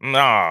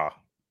 nah,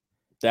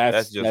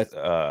 that's just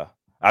That's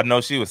I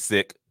know she was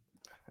sick.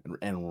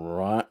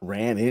 and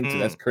ran into.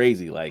 That's Mm,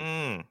 crazy. Like,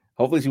 mm.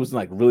 hopefully she wasn't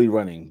like really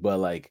running, but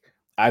like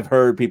I've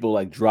heard people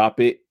like drop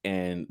it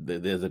and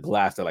there's a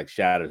glass that like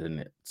shatters in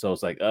it. So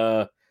it's like,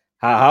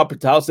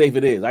 how safe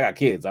it is. I got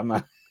kids. I'm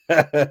not.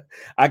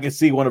 I can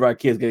see one of our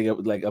kids getting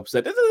like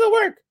upset. This doesn't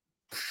work.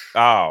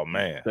 Oh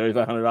man.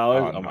 $3,500.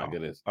 Oh Oh my no.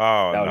 goodness,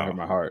 Oh that would hurt no.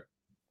 my heart.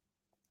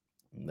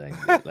 Like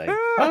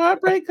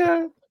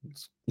heartbreaker.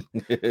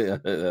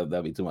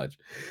 That'd be too much.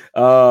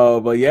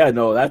 But yeah,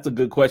 no, that's a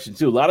good question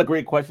too. A lot of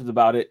great questions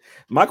about it.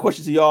 My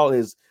question to y'all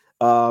is,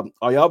 are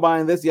y'all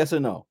buying this? Yes or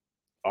no?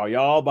 Are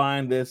y'all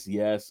buying this?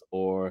 Yes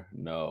or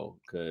no?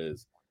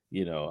 Because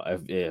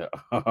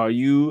are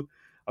you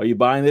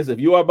buying this? If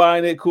you are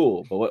buying it,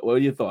 cool. But what are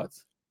your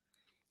thoughts?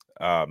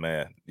 Oh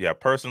man. Yeah,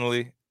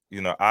 personally,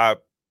 I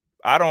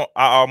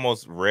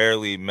almost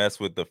rarely mess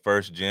with the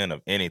first gen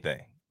of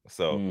anything.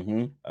 So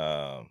Mm-hmm.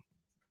 um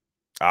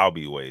I'll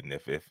be waiting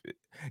if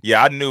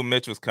yeah, I knew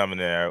Mitch was coming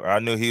there. I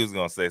knew he was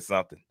gonna say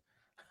something.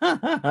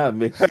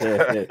 Mitch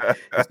said,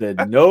 he said,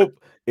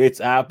 nope,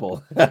 it's Apple.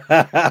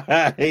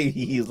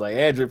 He's like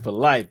Android for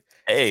life.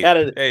 Hey,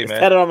 hey It's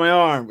man. tatted on my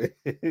arm.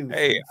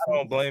 Hey, I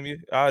don't blame you.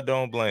 I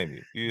don't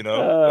blame you.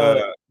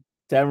 uh,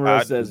 Tamara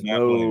I do says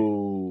not blame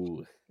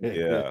you. no.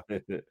 Yeah.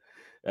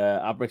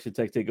 Operation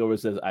Tech Takeover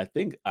says, I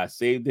think I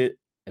saved it.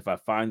 If I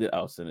find it,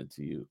 I'll send it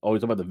to you. Oh,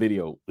 he's talking about the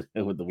video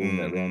with the woman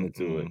that ran Mm-hmm.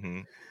 into it. Mm-hmm.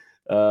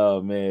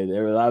 Oh man,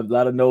 there were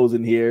lot of no's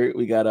in here.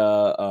 We got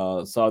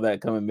saw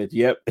that coming, Mitch.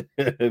 Yep.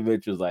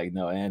 Mitch was like,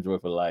 no,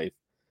 Android for life.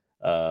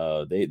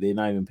 They're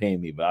not even paying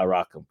me, but I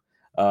rock them.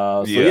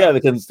 So Yeah. yeah,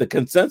 the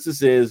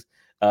consensus is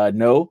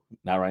no,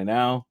 not right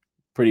now.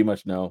 Pretty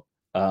much no.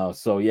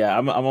 So yeah,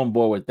 I'm on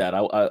board with that.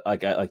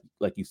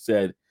 Like you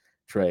said,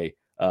 Trey.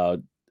 I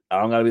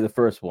don't gotta be the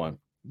first one,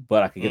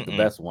 but I could get the Mm-mm.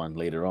 best one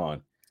later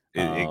on.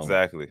 Um,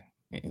 Exactly.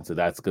 and so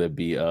that's gonna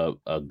be a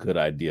good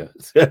idea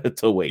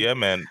to wait. Yeah,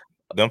 man.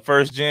 Them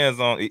first gens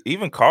on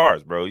even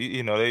cars, bro.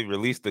 They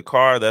released the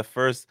car that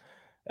first.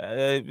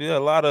 Yeah, a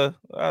lot of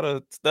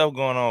stuff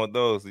going on with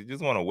those. You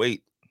just want to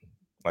wait.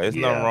 Like, there's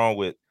nothing Yeah. wrong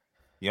with.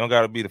 You don't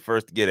got to be the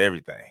first to get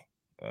everything.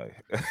 Uh,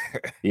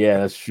 Yeah,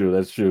 that's true.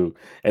 That's true.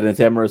 And then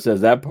Tamara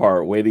says that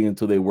part, waiting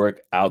until they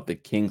work out the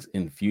kinks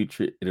in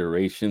future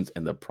iterations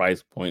and the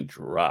price point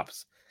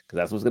drops. Because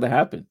that's what's gonna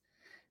happen.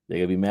 They're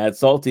gonna be mad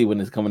salty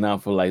when it's coming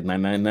out for like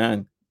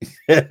 999.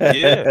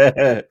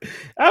 yeah,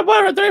 I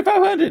bought it for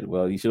 3,500.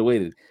 Well, you should have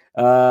waited.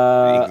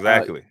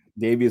 exactly.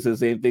 Davey says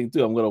the same thing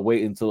too. I'm gonna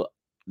wait until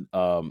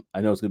I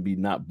know it's gonna be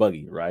not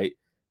buggy, right?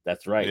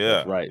 That's right. That's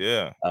Yeah, right.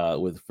 yeah.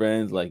 With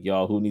friends like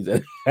y'all, who needs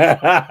it?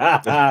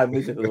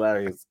 Mission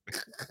hilarious.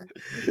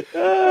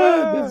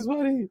 Ah, That's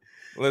funny.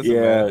 listen,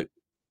 man.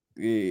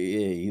 Yeah,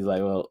 yeah. He's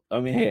like, well, I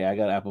mean, hey, I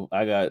got Apple.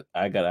 I got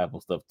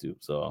Apple stuff too,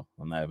 so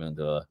I'm not even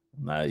gonna,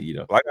 not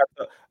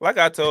Like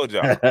I told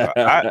y'all,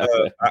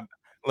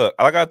 look.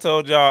 Like I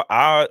told y'all,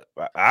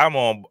 I'm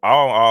on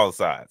all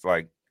sides.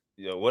 Like,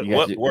 you got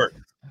what you. works?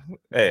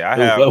 Hey, What I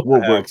have.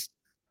 works?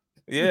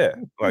 Yeah,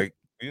 like,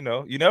 you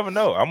never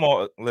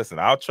know. Listen,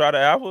 I'll try the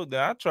Apple,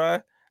 then I'll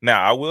try.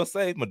 Now, I will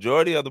say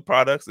majority of the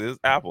products is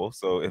Apple.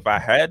 So if I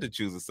had to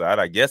choose a side,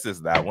 I guess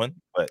it's that one.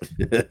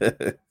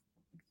 But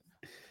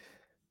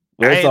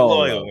Well, I it's ain't all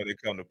loyal love. when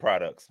it comes to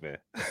products, man.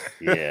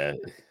 Yeah.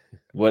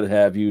 What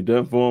have you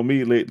done for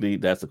me lately?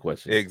 That's the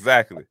question.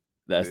 Exactly.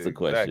 That's the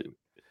question. Exactly.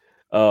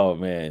 Oh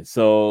man.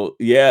 So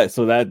yeah,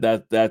 so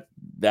that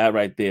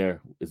right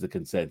there is the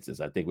consensus.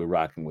 I think we're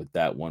rocking with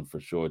that one for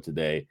sure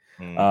today.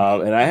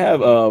 Mhm. And I have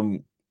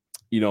Mhm.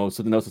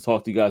 something else to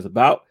talk to you guys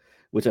about,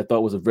 which I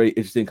thought was a very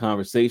interesting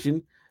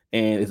conversation.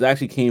 And it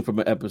actually came from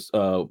an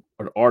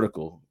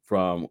article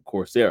from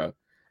Coursera,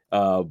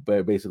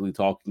 but basically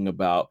talking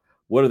about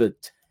what are the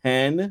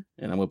 10,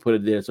 and I'm gonna put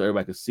it there so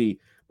everybody can see,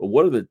 but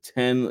what are the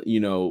 10,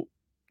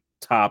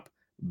 top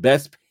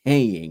best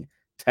paying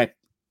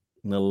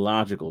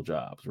technological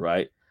jobs,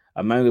 right?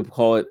 I'm not going to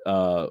call it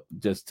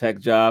just tech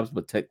jobs,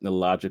 but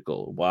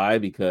technological. Why?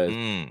 Because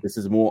Mm. this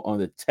is more on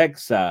the tech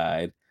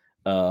side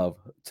of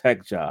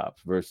tech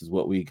jobs versus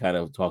what we kind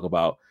of talk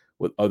about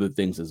with other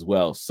things as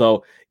well.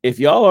 So if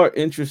y'all are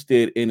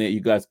interested in it, you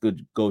guys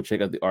could go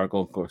check out the article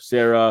on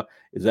Coursera.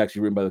 It's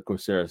actually written by the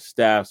Coursera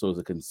staff, so it's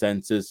a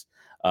consensus.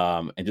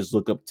 And just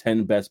look up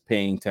 10 best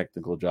paying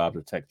technical jobs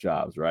or tech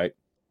jobs, right?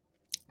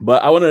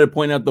 But I wanted to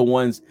point out the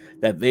ones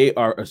that they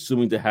are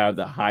assuming to have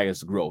the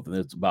highest growth. And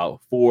it's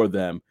about four of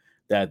them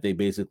that they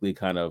basically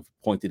kind of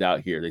pointed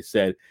out here. They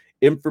said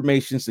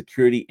information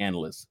security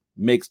analyst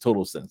makes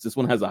total sense. This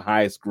one has the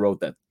highest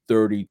growth at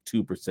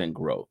 32%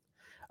 growth.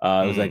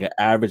 It was like Mm. an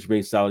average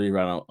base salary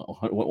around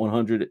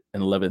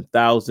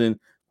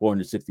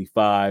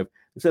 111,465.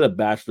 They said a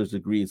bachelor's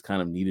degree is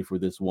kind of needed for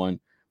this one.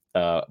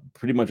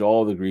 Pretty much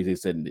all the degrees they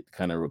said it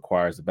kind of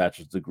requires a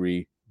bachelor's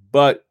degree,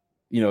 but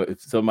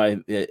if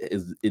somebody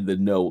is in the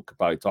know, could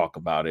probably talk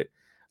about it.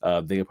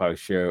 They could probably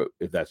share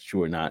if that's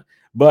true or not.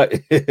 But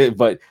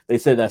but they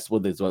said that's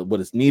what is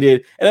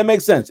needed, and it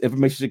makes sense.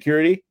 Information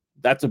security,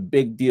 that's a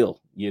big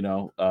deal,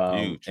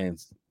 Huge. and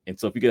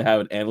so if you could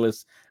have an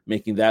analyst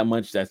making that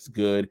much, that's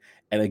good.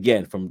 And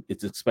again, from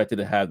it's expected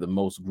to have the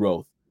most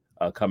growth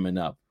coming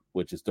up,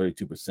 which is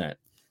 32%.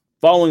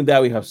 Following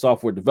that, we have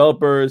software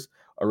developers.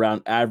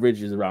 Around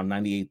average is around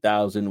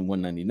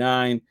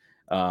 98,199.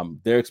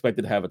 They're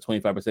expected to have a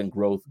 25%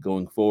 growth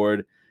going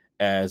forward.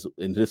 And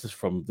this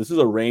is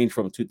a range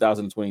from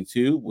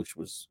 2022, which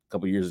was a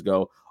couple years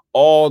ago,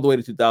 all the way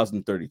to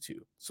 2032.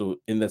 So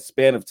in the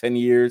span of 10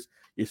 years,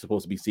 you're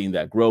supposed to be seeing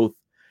that growth.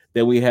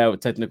 Then we have a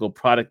technical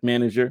product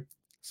manager.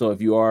 So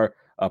if you are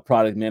a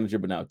product manager,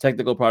 but now a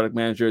technical product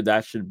manager,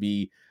 that should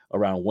be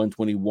around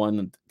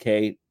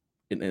 121K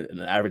in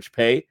an average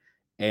pay.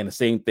 And the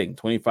same thing,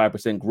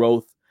 25%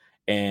 growth.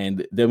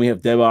 And then we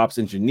have DevOps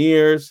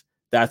engineers.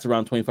 That's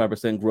around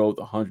 25% growth,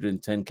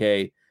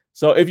 110K.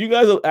 So if you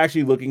guys are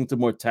actually looking to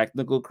more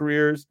technical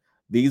careers,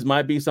 these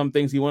might be some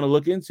things you want to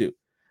look into.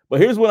 But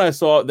here's what I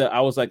saw that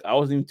I was like, I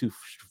wasn't even too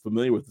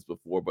familiar with this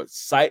before, but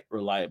site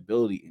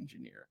reliability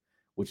engineer,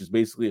 which is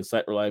basically a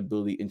site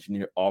reliability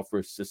engineer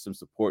offers system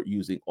support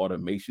using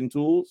automation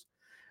tools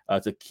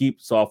to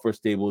keep software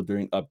stable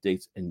during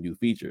updates and new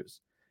features.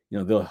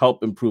 They'll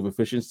help improve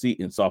efficiency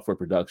in software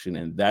production,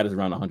 and that is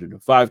around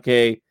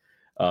 105K.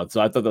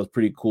 So I thought that was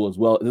pretty cool as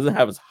well. It doesn't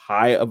have as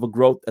high of a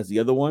growth as the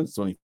other ones, it's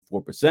only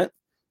 4%,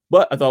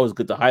 but I thought it was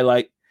good to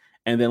highlight.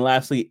 And then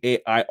lastly,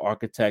 AI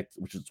architect,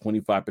 which is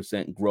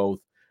 25% growth.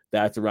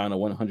 That's around a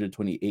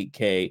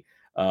 128K.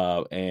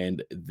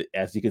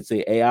 As you can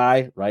say,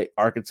 AI, right?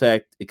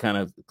 Architect, it kind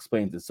of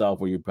explains itself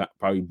where you're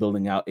probably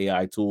building out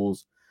AI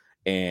tools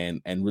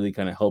and really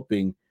kind of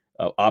helping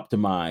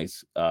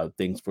optimize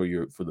things for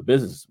the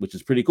business, which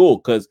is pretty cool.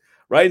 Because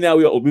right now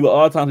we a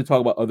lot of times we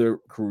talk about other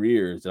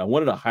careers, and I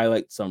wanted to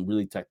highlight some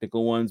really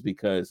technical ones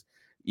because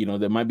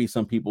there might be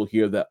some people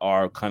here that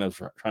are kind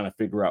of trying to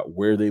figure out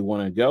where they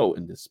want to go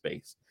in this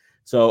space.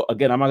 So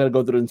again, I'm not going to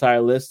go through the entire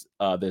list.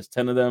 There's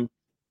 10 of them,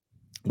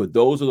 but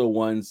those are the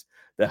ones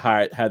that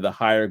had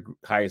the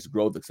highest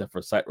growth, except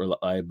for site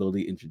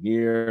reliability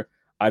engineer.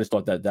 I just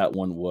thought that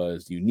one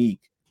was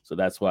unique, so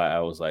that's why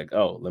I was like,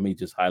 oh, let me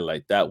just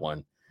highlight that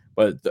one.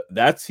 But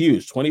that's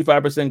huge,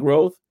 25%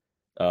 growth.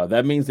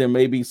 That means there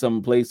may be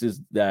some places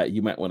that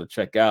you might want to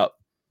check out.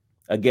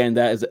 Again,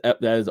 that is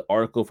an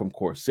article from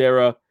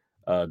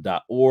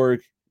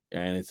Coursera.org,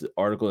 and it's an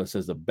article that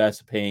says the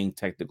best paying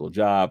technical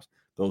jobs.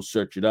 Go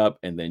search it up,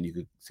 and then you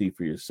can see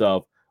for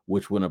yourself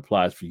which one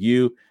applies for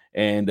you.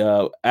 And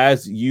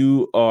as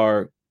you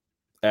are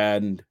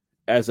and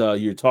as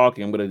you're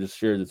talking, I'm going to just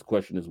share this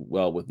question as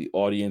well with the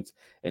audience.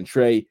 And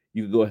Trey,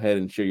 you can go ahead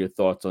and share your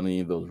thoughts on any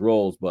of those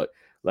roles. But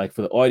like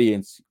for the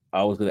audience,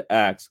 I was going to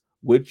ask,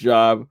 which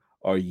job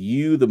are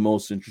you the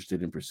most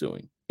interested in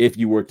pursuing? If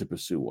you were to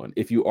pursue one,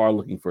 if you are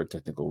looking for a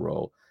technical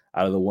role,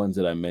 out of the ones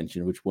that I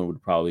mentioned, which one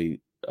would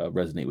probably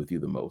resonate with you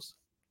the most?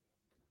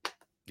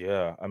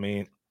 Yeah, I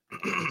mean,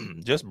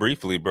 just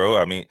briefly, bro.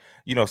 I mean,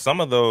 some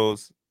of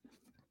those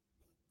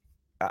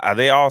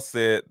they all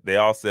said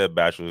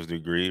bachelor's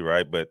degree,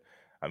 right? But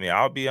I mean,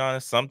 I'll be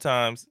honest.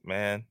 Sometimes,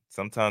 man,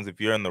 sometimes if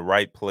you're in the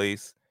right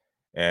place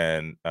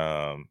and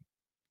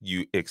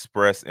you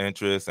express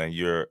interest and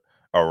you're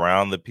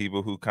around the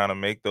people who kind of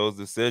make those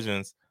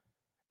decisions,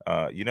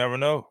 you never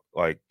know.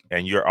 Like,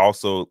 and you're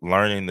also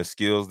learning the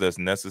skills that's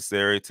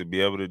necessary to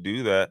be able to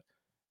do that.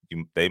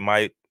 They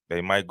might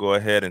go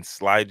ahead and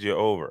slide you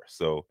over.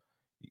 So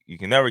you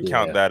can never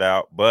count Yeah. that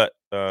out. But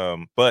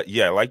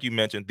yeah, like you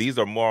mentioned, these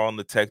are more on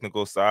the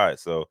technical side.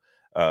 So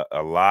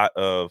a lot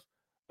of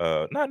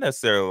not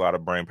necessarily a lot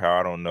of brain power.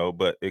 I don't know,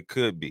 but it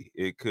could be.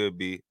 It could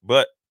be.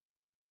 But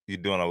you're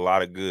doing a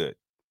lot of good,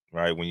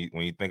 right? When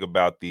you think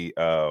about the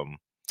what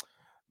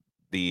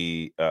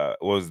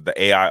was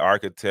the AI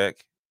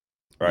architect,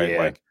 right? Yeah.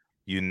 Like,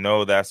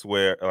 that's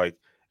where, like,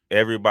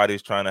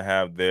 everybody's trying to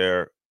have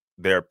their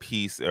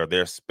piece or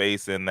their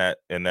space in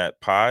that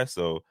pie.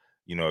 So,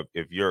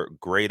 if you're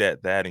great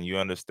at that and you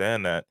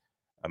understand that,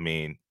 I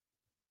mean,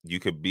 you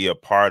could be a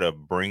part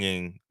of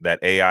bringing that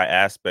AI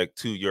aspect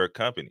to your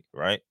company,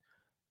 right?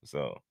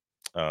 So,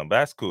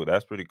 that's cool.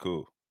 That's pretty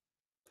cool.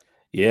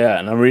 Yeah,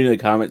 and I'm reading the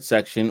comment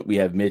section. We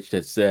have Mitch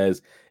that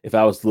says, if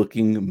I was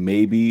looking,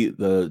 maybe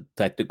the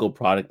technical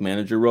product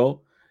manager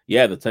role.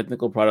 Yeah, the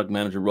technical product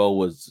manager role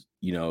was,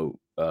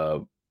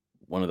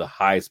 one of the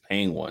highest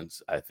paying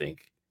ones, I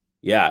think.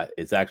 Yeah,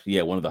 it's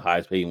actually, one of the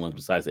highest paying ones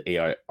besides the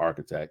AI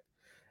architect.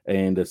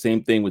 And the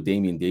same thing with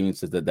Damien. Damien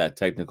says that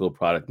technical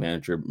product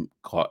manager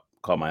caught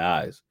my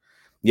eyes.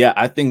 Yeah,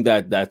 I think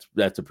that's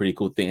a pretty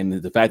cool thing.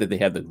 And the fact that they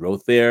have the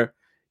growth there,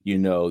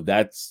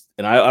 that's,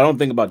 and I don't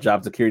think about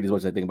job security as much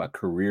as I think about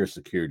career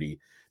security.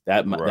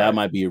 That Right.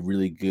 might be a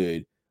really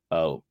good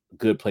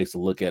place to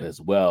look at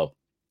as well.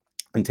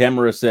 And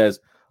Tamara says,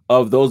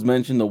 of those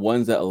mentioned, the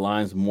ones that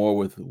aligns more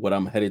with what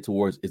I'm headed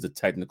towards is a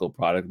technical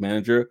product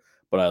manager.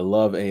 But I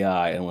love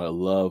AI and I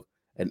love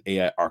an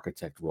AI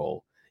architect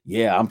role.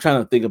 Yeah, I'm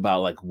trying to think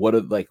about what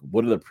are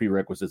the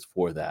prerequisites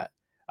for that.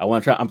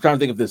 I'm trying to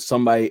think if there's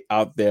somebody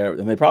out there,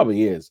 and there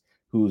probably is,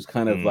 who's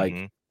kind of like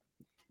Hmm.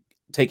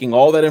 taking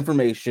all that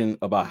information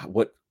about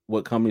what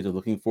companies are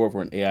looking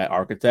for an AI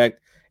architect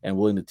and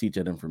willing to teach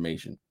that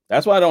information.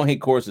 That's why I don't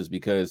hate courses,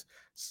 because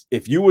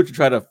if you were to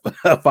try to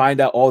find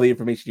out all the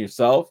information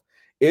yourself,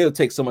 it'll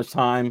take so much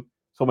time,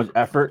 so much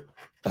effort.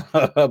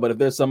 But if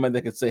there's somebody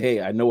that can say,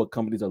 "Hey, I know what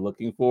companies are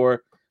looking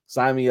for,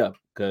 sign me up,"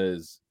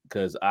 because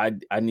I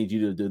need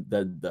you to do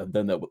that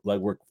done that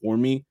legwork for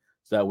me,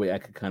 so that way I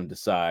can kind of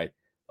decide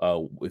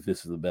if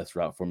this is the best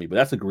route for me. But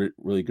that's a great,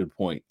 really good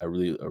point. I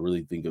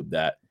really think of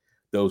that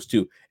those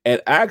two.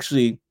 And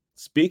actually,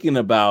 speaking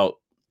about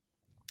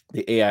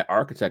the AI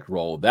architect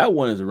role, that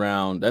one is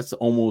around. That's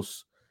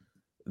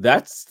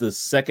the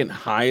second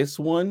highest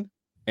one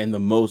and the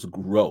most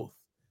growth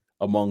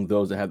among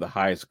those that have the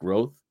highest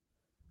growth.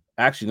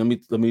 Actually,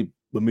 let me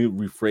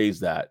rephrase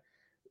that.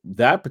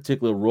 That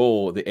particular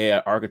role, the AI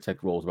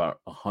architect role, is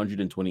about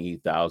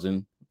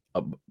 128,000,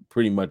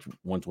 pretty much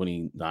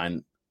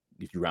 129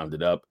 if you round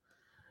it up.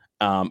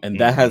 And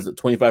that Mm-hmm. has a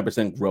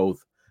 25%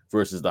 growth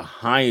versus the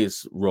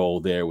highest role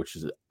there, which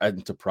is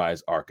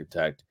enterprise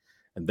architect,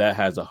 and that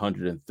has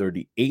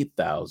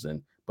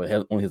 138,000,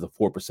 but only has a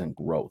 4%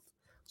 growth.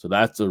 So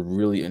that's a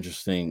really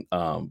interesting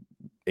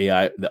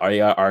AI. The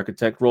AI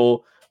architect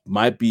role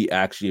might be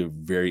actually a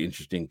very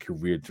interesting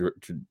career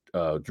direction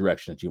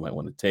that you might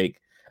want to take.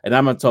 And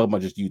I'm not talking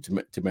about just you,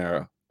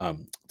 Tamara.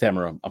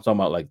 Tamara. I'm talking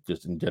about like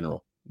just in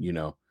general.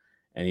 Yeah,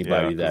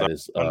 Anybody because that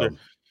is, wonder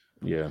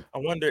yeah. I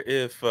wonder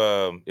if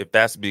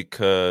that's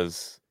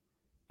because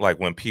like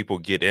when people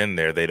get in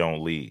there, they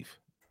don't leave.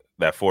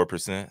 That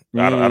 4%.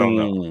 I don't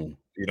know. Mm,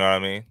 You know what I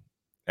mean?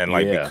 And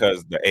like yeah.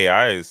 because the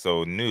AI is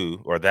so new,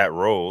 or that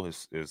role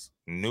is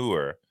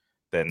newer,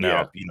 that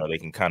Yeah. now they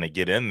can kind of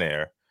get in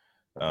there.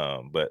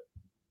 But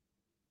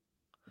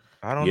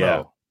I don't Yeah.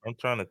 know. I'm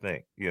trying to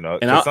think. And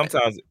Because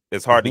sometimes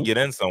it's hard to Mhm. get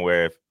in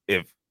somewhere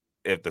if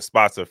the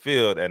spots are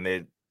filled and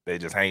they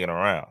just hanging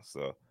around.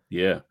 So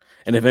Yeah.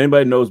 And if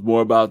anybody knows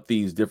more about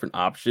these different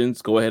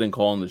options, go ahead and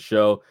call on the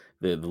show.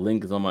 The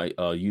link is on my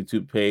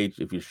YouTube page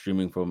if you're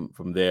streaming from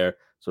there.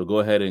 So go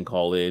ahead and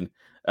call in.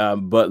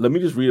 But let me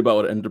just read about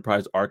what an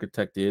enterprise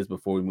architect is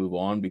before we move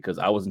on, because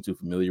I wasn't too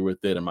familiar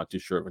with it. I'm not too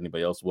sure if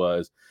anybody else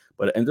was.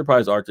 But an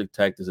enterprise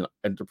architect is an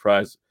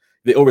enterprise.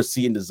 They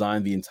oversee and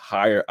design the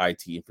entire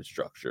IT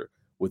infrastructure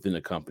within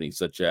a company,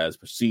 such as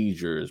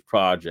procedures,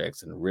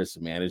 projects, and risk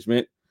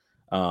management.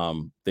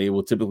 They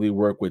will typically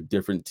work with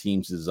different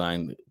teams to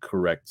design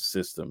correct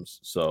systems.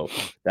 So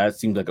that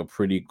seems like a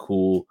pretty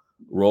cool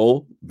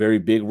role, very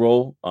big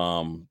role.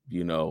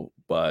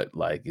 But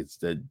like it's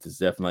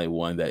definitely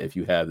one that if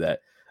you have that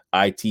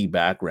IT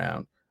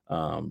background,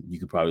 you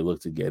could probably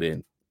look to get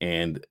in.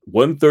 And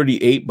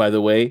 138, by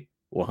the way,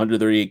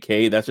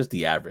 138K, that's just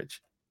the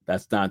average.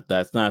 That's not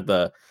that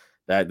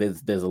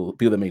there's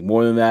people that make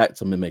more than that,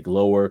 some that make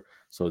lower.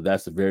 So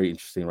that's very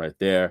interesting right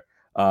there.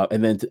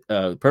 And then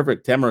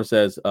perfect. Tamara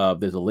says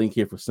there's a link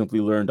here for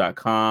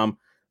simplylearn.com.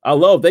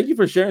 Thank you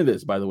for sharing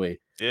this, by the way.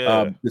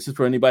 yeah. This is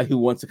for anybody who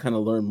wants to kind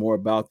of learn more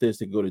about this.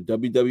 They go to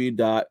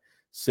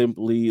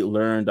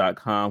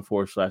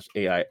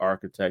www.simplylearn.com/AI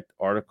architect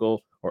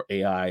article, or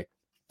AI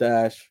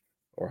dash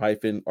or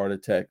hyphen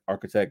architect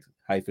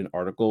hyphen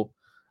article.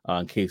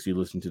 In case you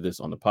listen to this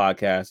on the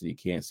podcast and you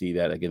can't see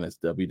that, again, that's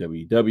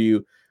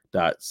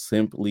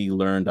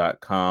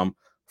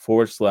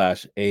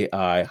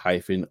www.simplylearn.com/AI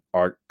hyphen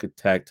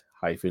architect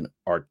hyphen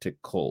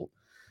article.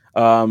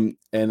 And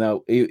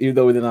even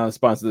though we're not a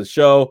sponsor of the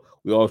show,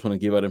 we always want to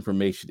give out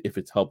information if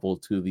it's helpful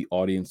to the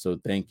audience. So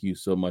thank you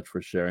so much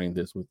for sharing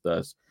this with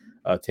us,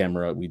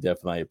 Tamara. We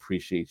definitely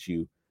appreciate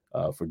you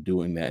for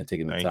doing that and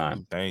taking the Thank you.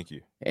 time. Thank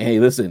you. And hey,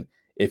 listen,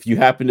 if you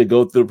happen to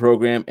go through the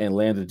program and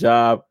land a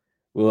job,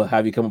 we'll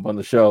have you come up on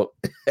the show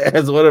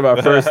as one of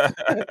our first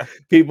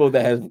people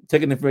that has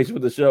taken information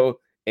from the show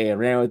and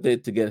ran with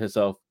it to get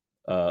herself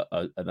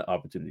an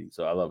opportunity.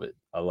 So I love it.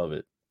 I love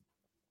it.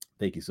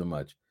 Thank you so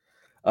much.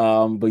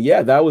 But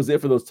yeah, that was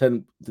it for those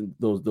 10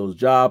 those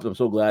jobs. I'm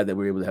so glad that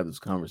we are able to have this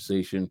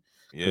conversation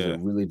because it Yeah.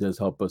 really does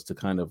help us to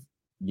kind of,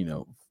 you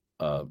know,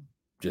 uh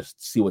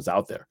just see what's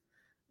out there.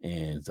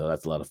 And so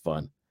that's a lot of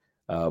fun.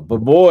 But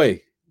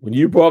boy, when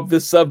you brought up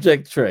this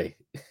subject, Trey,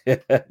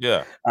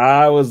 Yeah.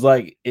 I was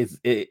like,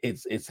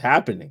 it's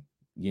happening.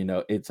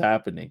 It's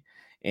happening.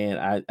 And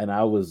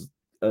I was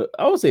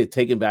I would say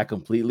taken back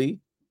completely,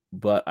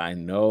 but I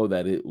know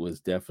that it was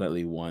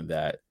definitely one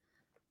that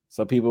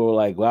some people were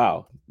like,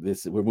 "Wow,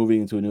 this we're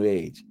moving into a new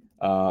age."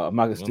 I'm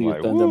not gonna I'm steal your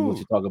like, thunder. I'm gonna let woo.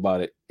 you talk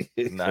about it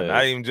Not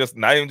because, even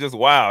just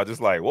wow,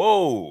 just like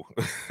whoa.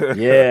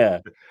 yeah,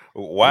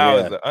 Wow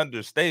is yeah, an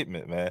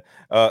understatement, man.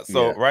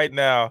 So yeah, right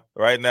now,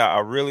 I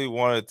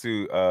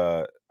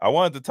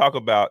wanted to talk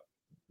about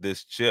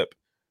this chip.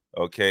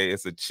 Okay,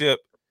 it's a chip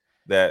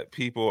that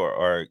people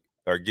are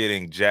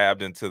getting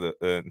jabbed into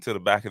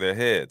the back of their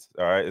heads.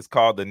 All right, it's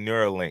called the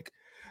Neuralink.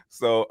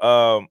 So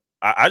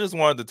I just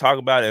wanted to talk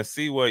about it and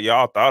see what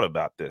y'all thought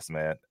about this,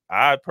 man.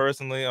 I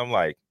personally, I'm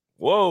like,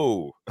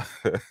 whoa.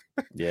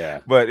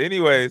 yeah. But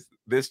anyways,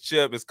 this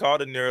chip is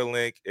called a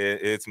Neuralink.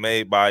 It's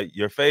made by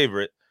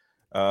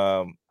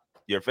um,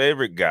 your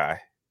favorite guy,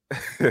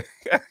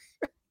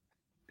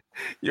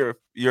 your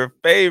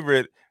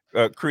favorite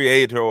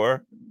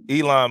creator,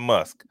 Elon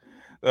Musk.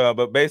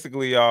 But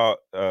basically, y'all,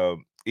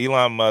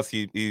 Elon Musk,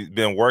 he's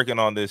been working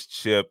on this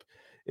chip.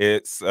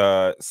 It's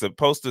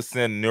supposed to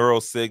send neural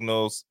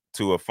signals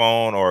to a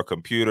phone or a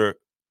computer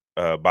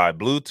by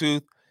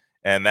Bluetooth,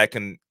 and that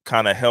can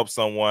kind of help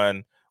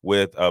someone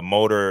with a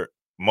motor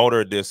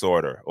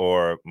disorder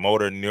or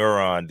motor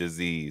neuron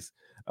disease.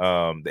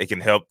 They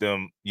can help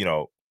them,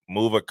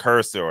 move a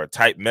cursor or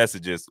type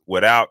messages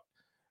without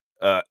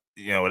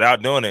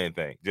doing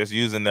anything, just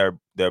using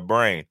their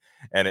brain.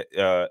 And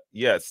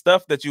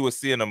stuff that you would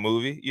see in a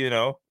movie,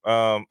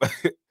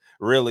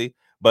 really.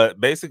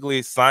 But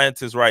basically,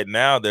 scientists right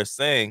now, they're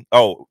saying,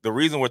 oh, the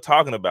reason we're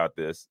talking about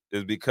this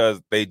is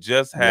because they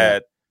just Yeah.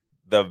 had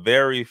the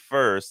very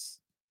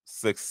first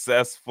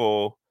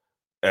successful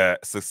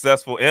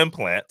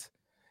implant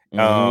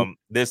Mm-hmm.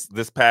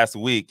 this past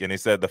week, and he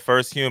said the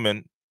first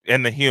human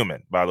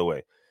by the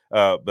way,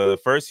 but the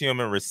first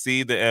human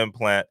received the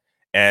implant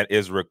and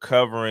is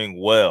recovering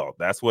well.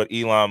 That's what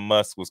Elon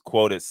Musk was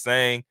quoted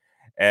saying.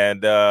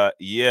 And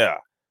yeah,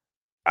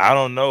 I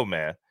don't know,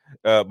 man.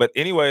 But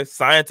anyway,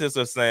 scientists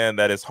are saying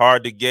that it's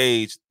hard to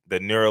gauge the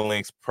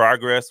Neuralink's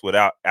progress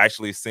without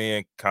actually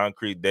seeing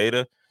concrete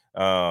data,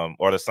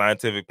 or the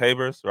scientific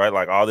papers, right?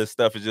 Like all this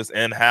stuff is just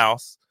in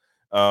house.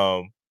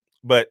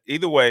 But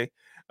either way,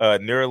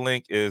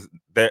 Neuralink is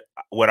that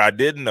what I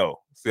didn't know.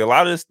 See, a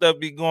lot of this stuff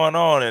be going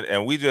on,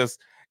 and we just,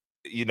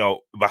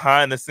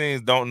 behind the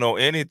scenes don't know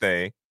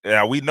anything.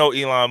 Now we know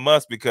Elon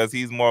Musk because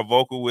he's more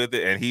vocal with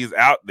it and he's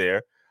out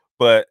there.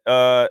 But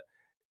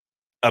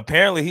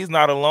apparently he's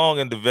not alone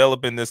in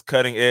developing this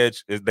cutting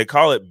edge. They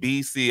call it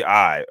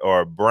BCI,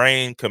 or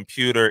brain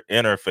computer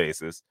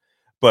interfaces.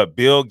 But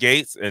Bill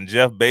Gates and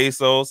Jeff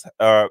Bezos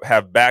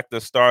have backed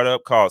a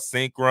startup called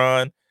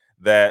Synchron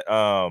that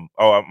oh,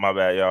 my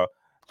bad, y'all.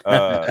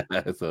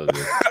 That's all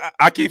good.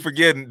 I keep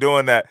forgetting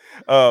doing that.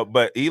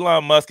 But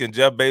Elon Musk and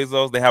Jeff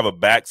Bezos, they have a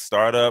backed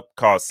startup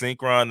called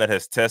Synchron that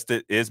has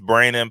tested its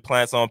brain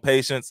implants on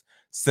patients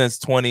since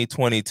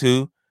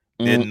 2022.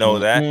 Didn't know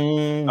that.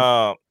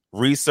 Mm-mm-mm.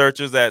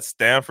 Researchers at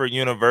Stanford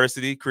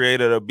University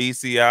created a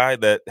BCI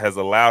that has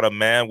allowed a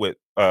man with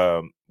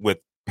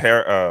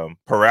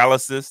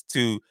paralysis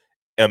to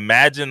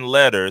imagine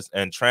letters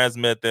and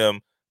transmit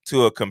them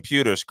to a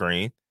computer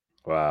screen.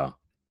 Wow.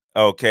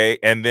 Okay,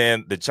 and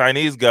then the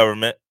Chinese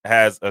government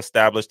has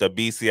established a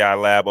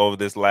BCI lab over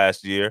this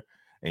last year,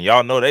 and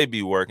y'all know they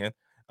be working.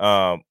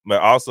 But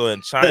also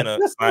in China,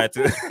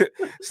 scientists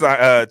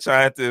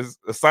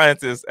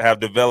have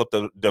developed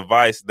a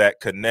device that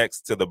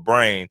connects to the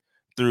brain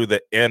through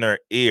the inner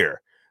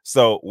ear.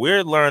 So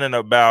we're learning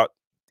about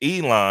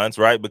Elon's,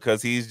 right?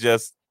 Because he's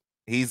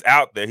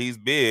out there, he's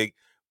big,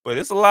 but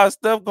it's a lot of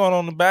stuff going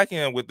on in the back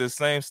end with this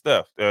same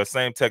stuff,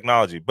 same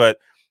technology. But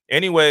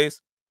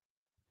anyways,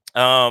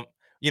 um,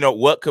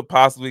 what could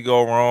possibly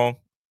go wrong?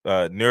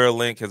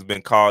 Neuralink has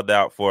been called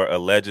out for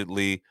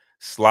allegedly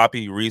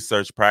sloppy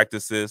research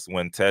practices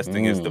when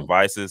testing its Mm.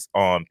 devices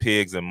on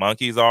pigs and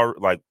monkeys, all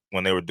like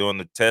when they were doing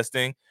the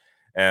testing.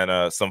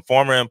 And some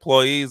former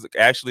employees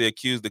actually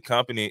accused the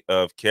company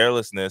of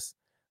carelessness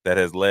that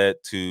has led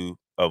to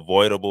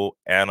avoidable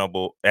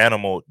animal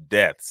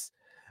deaths.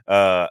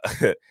 Uh,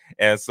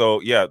 and so,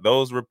 yeah,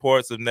 those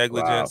reports of Wow.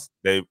 negligence,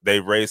 they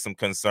raised some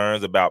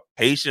concerns about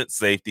patient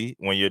safety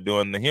when you're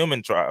doing the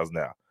human trials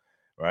now,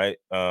 right?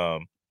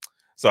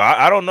 So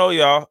I don't know,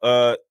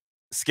 y'all.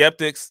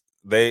 Skeptics,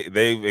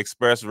 they've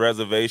expressed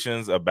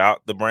reservations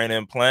about the brain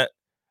implant.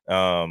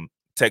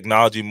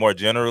 Technology more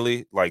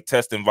generally, like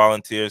testing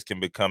volunteers, can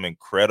become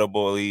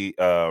incredibly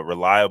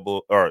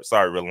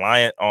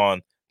reliant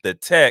on the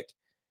tech,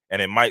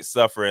 and it might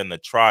suffer in the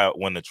trial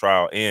when the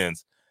trial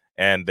ends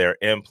and their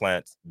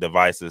implant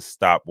devices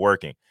stop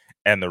working.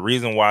 And the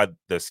reason why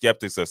the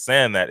skeptics are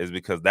saying that is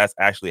because that's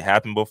actually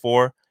happened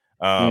before.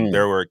 Mm.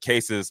 There were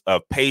cases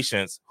of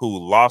patients who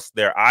lost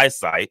their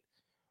eyesight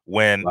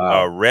when a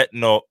Wow.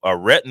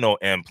 retinal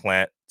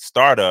implant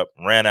startup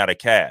ran out of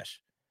cash,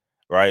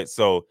 right?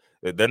 So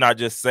they're not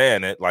just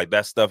saying it, like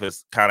that stuff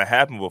has kind of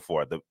happened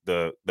before.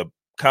 The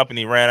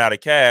company ran out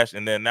of cash,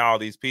 and then now all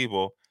these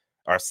people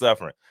are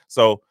suffering.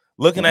 So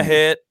looking Mm.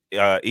 ahead,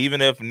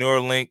 even if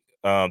Neuralink,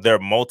 their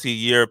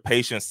multi-year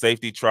patient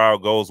safety trial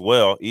goes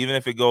well, even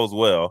if it goes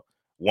well,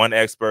 one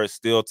expert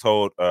still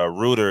told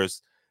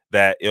Reuters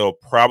that it'll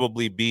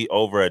probably be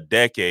over a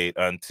decade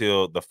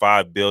until the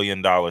 $5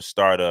 billion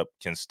startup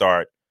can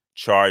start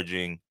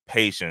charging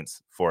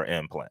patients for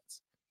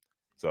implants.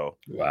 So,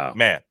 Wow.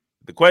 man,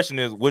 the question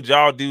is, would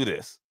y'all do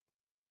this?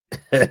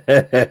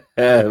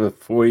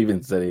 Before we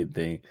even said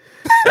anything,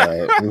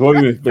 before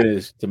we even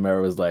finished,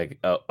 Tamara was like,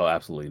 "Oh,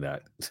 absolutely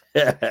not,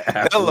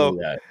 absolutely Hello.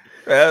 not."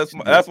 That's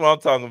what I'm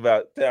talking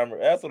about, Tamara.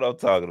 That's what I'm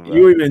talking You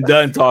about. were even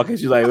done talking.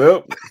 She's like,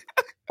 "Well,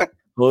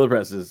 hold the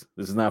presses.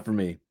 This is not for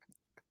me.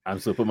 I'm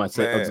still put my. I'm just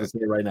Man. gonna say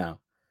it right now."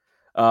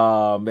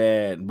 Oh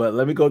man, but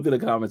let me go through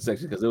the comment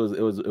section because it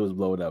was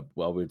blowing up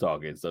while we were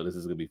talking. So this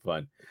is gonna be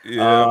fun.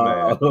 Yeah,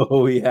 man.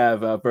 We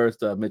have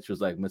first Mitch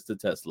was like Mr.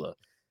 Tesla,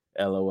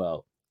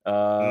 LOL.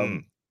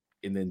 Mm,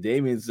 And then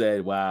Damien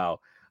said,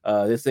 "Wow,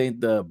 this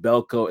ain't the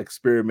Belko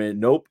experiment.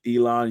 Nope,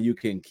 Elon, you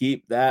can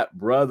keep that,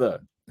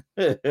 brother."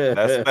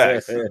 that's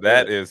facts.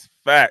 That is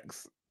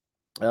facts.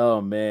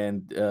 Oh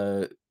man,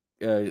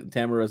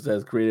 Tamara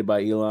says, created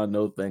by Elon.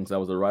 No thanks. I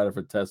was a writer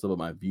for Tesla, but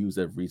my views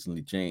have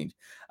recently changed.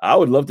 I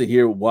would love to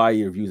hear why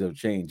your views have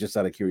changed, just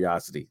out of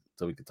curiosity,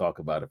 so we could talk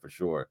about it for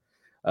sure.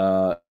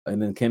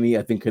 And then Kenny,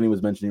 I think Kenny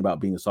was mentioning about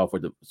being a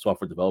software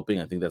developing.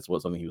 I think that's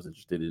what something he was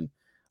interested in,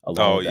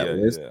 along Oh with that yeah,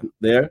 list yeah.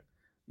 there.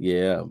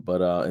 Yeah,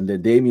 but and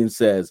then Damien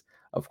says,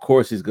 of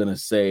course he's gonna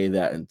say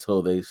that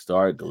until they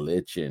start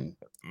glitching.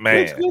 Glitch,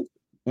 Man, glitch.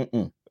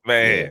 Mm-mm. Yeah.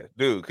 man,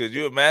 dude, could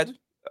you imagine?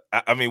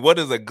 I mean, what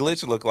does a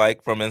glitch look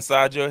like from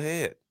inside your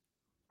head?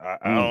 I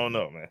Mm. don't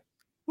know, man.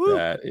 Woo.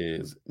 That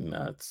is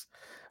nuts.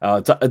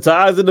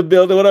 Ty's in the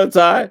building. What up,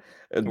 Ty?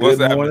 What's Good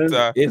happening, morning.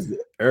 Ty? It's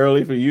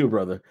early for you,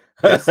 brother.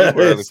 It's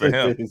super early for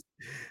him.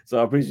 So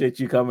I appreciate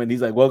you coming.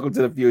 He's like, "Welcome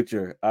to the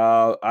future."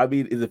 I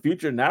mean, is the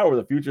future now or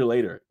the future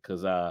later?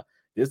 Because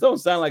this don't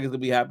sound like it's gonna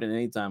be happening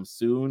anytime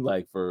soon,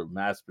 like for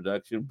mass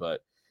production.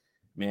 But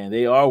man,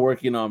 they are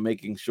working on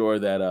making sure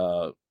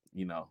that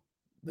you know,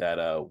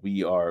 that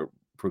we are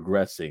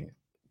progressing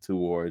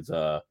towards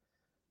I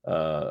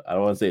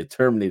don't want to say a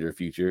Terminator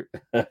future.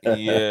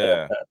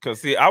 Yeah,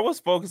 cause see, I was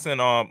focusing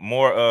on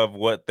more of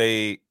what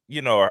they,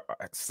 are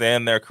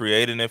saying they're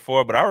creating it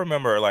for. But I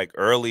remember like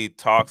early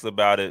talks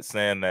about it,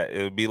 saying that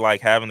it would be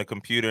like having a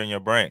computer in your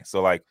brain.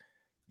 So like,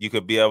 you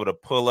could be able to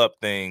pull up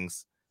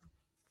things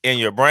in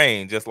your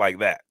brain just like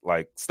that,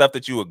 like stuff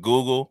that you would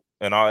Google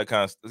and all that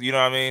kind of stuff. You know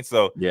what I mean?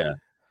 So Yeah.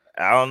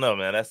 I don't know,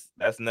 man.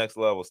 That's next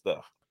level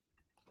stuff.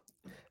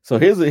 So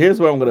here's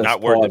where I'm gonna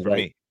Not worth pause. it for Right.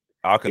 me.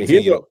 I'll Yeah.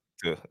 Here's continue what.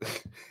 to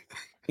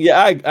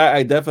Yeah,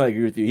 I definitely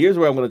agree with you. Here's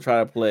where I'm gonna try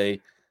to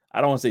play. I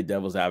don't want to say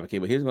devil's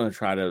advocate, but here's gonna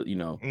try to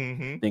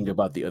mm-hmm. think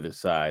about the other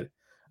side.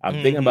 I'm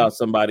thinking Mm-hmm. about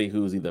somebody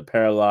who's either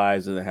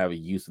paralyzed and have a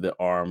use of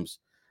their arms.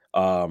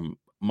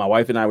 My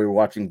wife and I, we were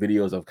watching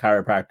videos of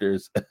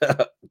chiropractors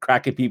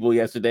cracking people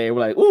yesterday.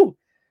 We're like, ooh.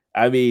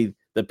 I mean,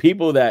 some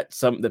people that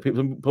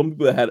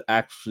had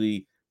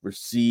actually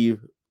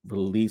received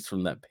release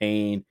from that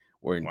pain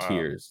were in Wow.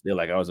 tears. They're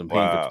like, I was in pain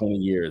for Wow. 20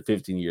 years,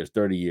 15 years,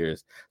 30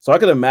 years. So I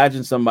could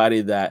imagine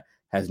somebody that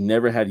has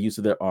never had use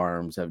of their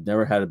arms, have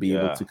never had to be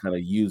able Yeah. to kind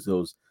of use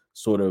those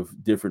sort of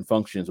different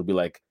functions, will be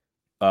like,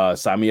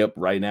 sign me up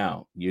right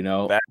now,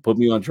 That put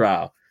me on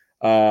trial.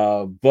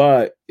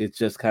 But it's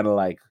just kind of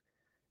like,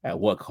 at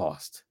what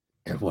cost?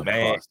 At what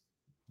man, cost?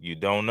 you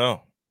don't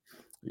know.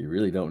 You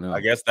really don't I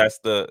know. guess that's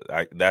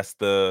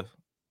the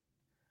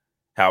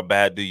how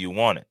bad do you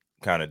want it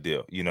kind of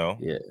deal, you know?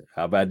 Yeah.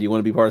 How bad do you want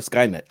to be part of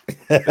Skynet?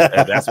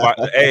 And that's why,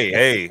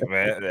 hey,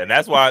 man, and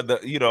that's why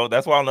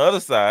that's why on the other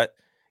side,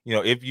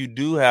 if you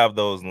do have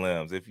those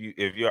limbs, if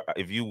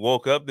you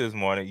woke up this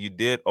morning, you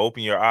did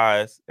open your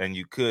eyes and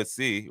you could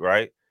see,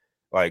 right?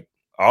 Like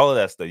all of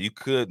that stuff, you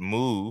could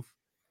move.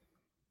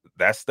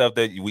 That's stuff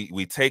that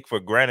we take for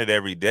granted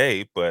every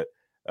day, but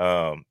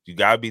you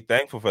gotta be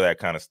thankful for that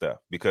kind of stuff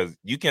because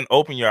you can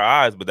open your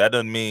eyes, but that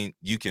doesn't mean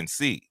you can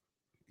see.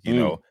 You Mm,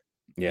 know,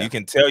 you yeah.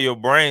 can tell your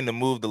brain to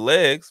move the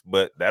legs,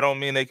 but that don't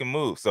mean they can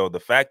move. So the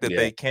fact that Yeah.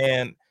 they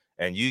can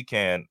and you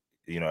can,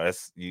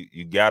 that's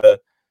you gotta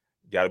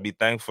be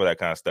thankful for that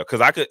kind of stuff.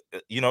 Because I could,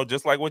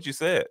 just like what you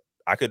said,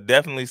 I could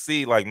definitely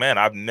see like, man,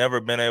 I've never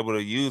been able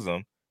to use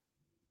them.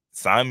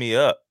 Sign me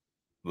up.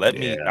 Let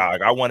me. Yeah.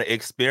 I want to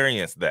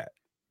experience that.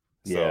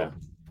 Yeah. So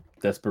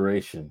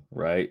Desperation,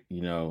 right?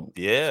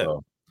 yeah,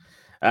 So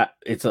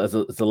it's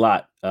a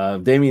lot.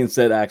 Damien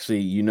said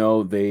actually,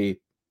 they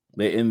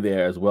in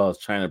there as well as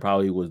China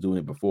probably was doing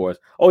it before us.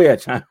 Oh yeah,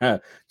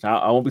 China, China.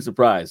 I won't be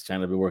surprised.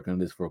 China been working on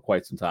this for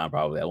quite some time.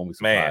 Probably, I won't be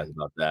man. surprised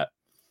about that.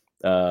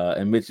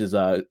 And Mitch is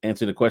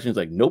answering the questions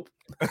like, nope.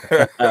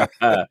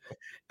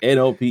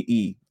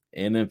 NOPE,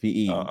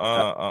 NMPE.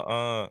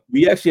 Uh.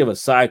 We actually have a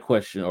side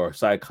question or a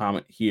side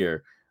comment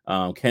here.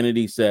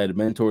 Kennedy said,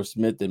 "Mentor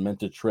Smith and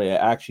Mentor Trey.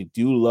 I actually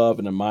do love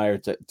and admire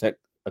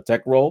a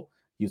tech role.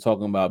 He's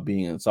talking about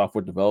being a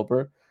software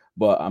developer,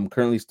 but I'm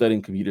currently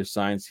studying computer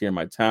science here in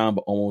my town,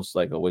 but almost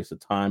like a waste of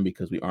time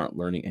because we aren't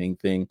learning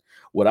anything.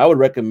 What I would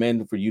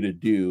recommend for you to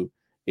do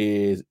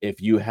is,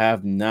 if you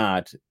have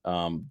not,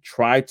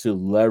 try to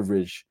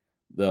leverage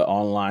the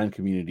online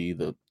community,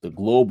 the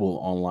global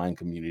online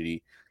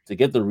community, to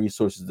get the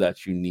resources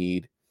that you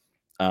need.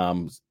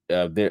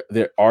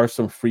 There are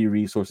some free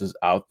resources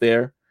out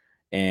there,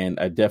 and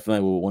I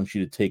definitely will want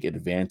you to take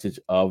advantage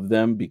of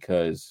them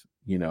because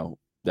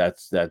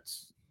that's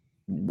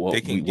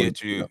It can what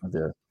get you.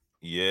 there.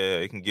 Yeah,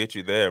 it can get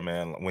you there,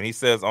 man. When he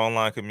says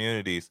online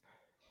communities,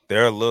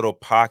 there are little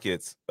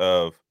pockets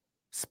of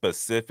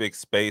specific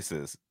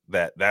spaces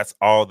that's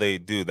all they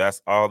do.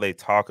 That's all they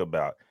talk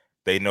about.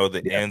 They know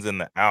the Yeah, ins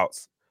and the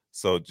outs.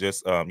 So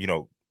just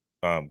Google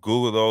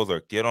those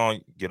or get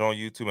on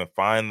YouTube and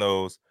find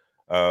those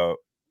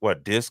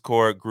what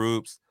Discord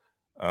groups.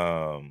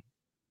 Um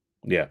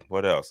yeah,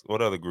 what else?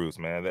 What other groups,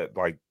 man? That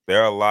like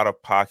there are a lot of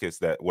pockets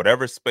that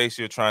whatever space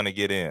you're trying to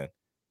get in,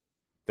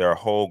 there are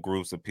whole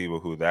groups of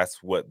people who that's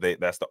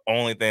the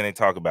only thing they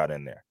talk about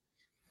in there.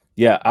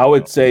 yeah. I You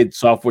would know. say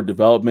software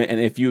development, and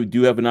if you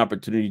do have an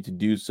opportunity to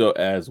do so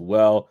as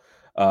well,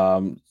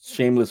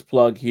 shameless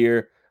plug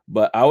here.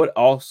 But I would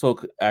also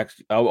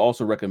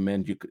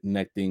recommend you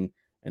connecting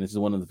and this is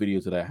one of the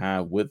videos that I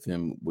have with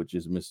him, which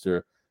is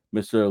Mr.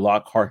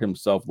 Lockhart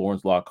himself,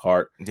 Lawrence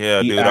Lockhart.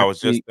 Yeah, He dude, I was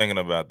just actually thinking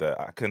about that.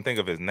 I couldn't think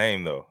of his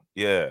name though.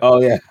 Yeah. Oh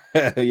yeah,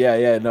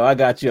 yeah. No, I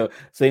got you.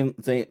 Same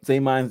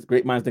minds,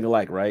 great minds think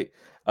alike, right?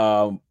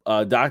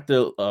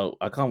 Doctor,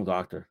 I call him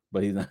doctor,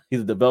 but he's not,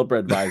 he's a developer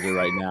advisor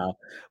right now.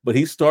 But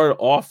he started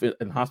off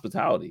in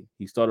hospitality.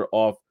 He started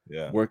off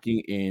Yeah. working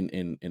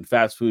in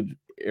fast food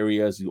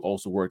areas. He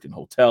also worked in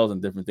hotels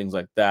and different things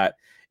like that.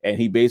 And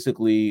he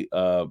basically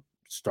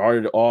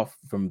started off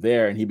from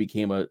there, and he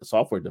became a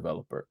software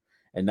developer.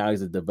 And now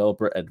he's a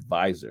developer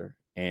advisor.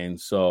 And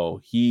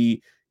so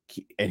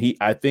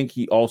I think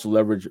he also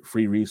leveraged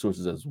free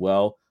resources as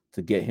well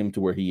to get him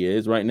to where he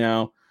is right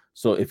now.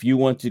 So if you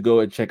want to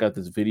go and check out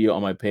this video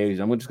on my page,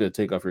 I'm just going to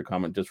take off your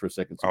comment just for a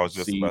second so I you was can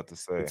just see about to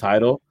the say.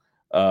 title.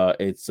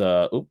 It's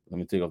let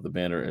me take off the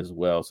banner as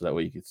well so that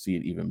way you can see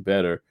it even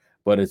better.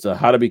 But it's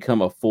how to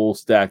become a full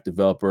stack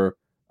developer.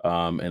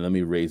 And let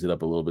me raise it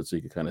up a little bit so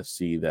you can kind of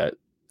see that.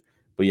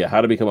 But yeah,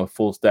 how to become a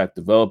full stack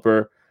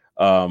developer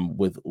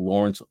with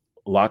Lawrence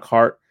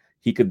Lockhart.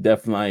 He could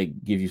definitely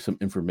give you some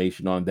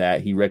information on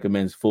that. He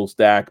recommends full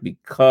stack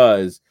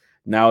because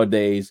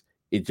nowadays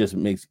it just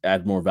makes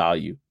add more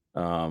value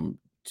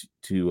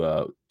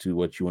to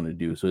what you want to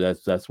do. So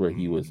that's where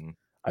he was. Mhm.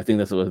 I think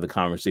that's where the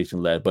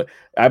conversation led, but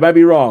I might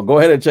be wrong. Go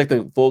ahead and check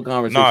the full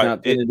conversation No,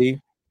 out, Kennedy.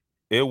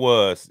 it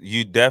was.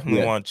 You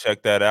definitely Yeah, want to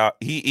check that out.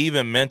 He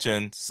even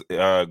mentions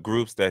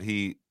groups that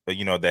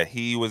that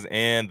he was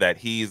in, that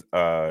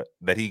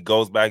he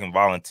goes back and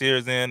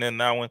volunteers in.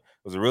 And that one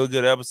was a really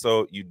good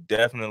episode. You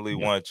definitely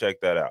yeah. want to check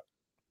that out.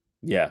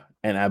 Yeah,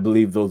 and I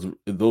believe those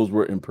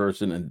were in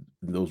person and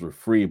those were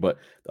free. But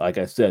like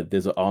I said,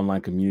 there's an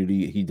online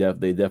community.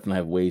 They definitely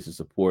have ways to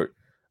support.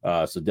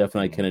 So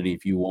definitely, Kennedy, Mhm.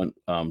 if you want,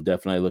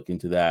 definitely look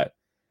into that.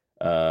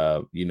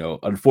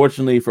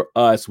 Unfortunately for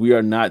us, we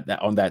are not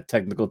on that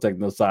technical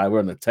side. We're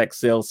on the tech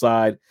sales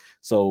side,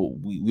 so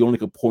we only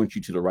could point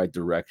you to the right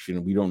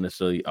direction. We don't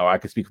necessarily, or I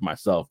can speak for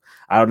myself.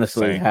 I don't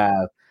necessarily Same.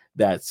 have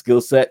that skill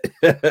set.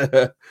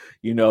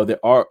 There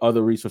are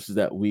other resources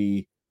that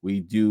we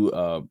do,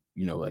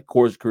 like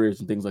course careers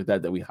and things like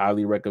that that we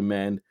highly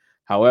recommend.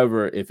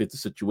 However, if it's a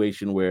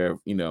situation where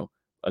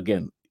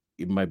again,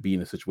 it might be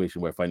in a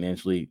situation where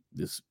financially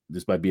this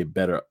might be a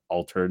better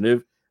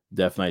alternative,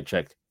 definitely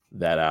check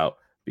that out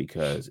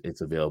because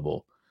it's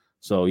available.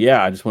 So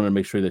yeah, I just want to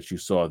make sure that you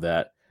saw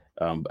that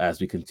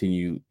as we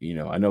continue.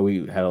 I know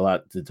we had a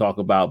lot to talk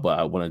about, but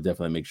I want to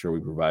definitely make sure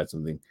we provide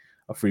something,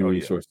 a free Oh yeah,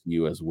 resource to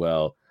you as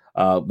well.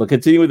 But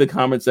continue with the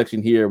comment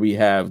section here. We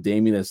have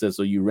Damien that says,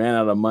 "So you ran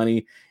out of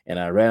money and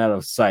I ran out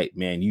of sight,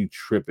 man. You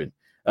tripping?"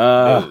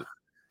 Uh, dude.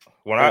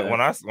 When I that's when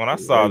I when I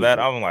saw that,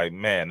 crazy. I'm like,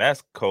 man,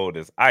 that's cold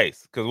as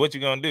ice. Because what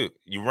you gonna do?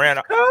 You ran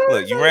out.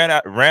 Look, you ran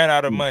out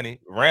of And money.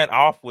 Ran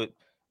off with.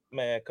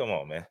 Man, come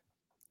on, man.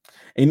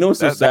 you know what's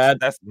so sad?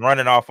 That's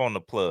running off on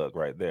the plug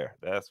right there.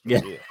 That's for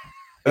Yeah, real.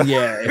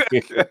 yeah.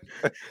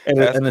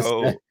 That's And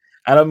cold.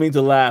 I don't mean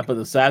to laugh, but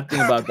the sad thing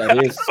about that I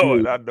is know too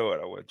it. I know it.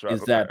 I wasn't trying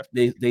is to that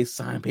laugh. they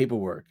sign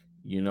paperwork,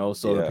 so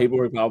the Yeah.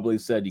 paperwork probably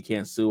said you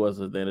can't sue us.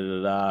 Da, da,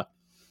 da, da. I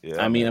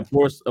Yeah, mean, man.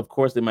 of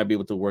course, they might be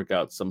able to work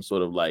out some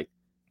sort of like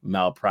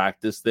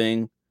malpractice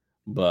thing,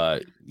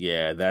 but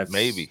yeah, that's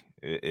Maybe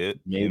it.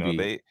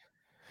 maybe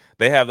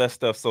They have that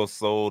stuff so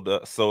sold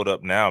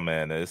up now,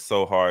 man. It's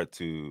so hard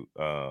to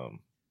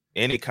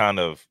any kind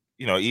of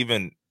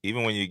even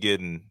when you're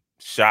getting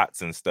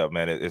shots and stuff,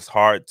 man. It's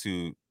hard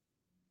to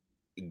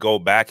go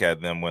back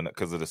at them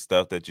because of the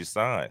stuff that you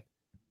sign,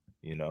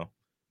 you know.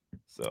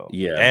 So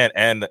yeah,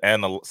 and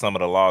some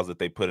of the laws that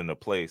they put into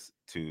place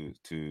to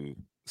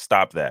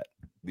stop that.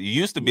 You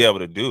used to be yeah, able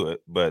to do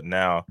it, but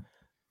now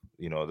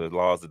the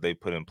laws that they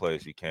put in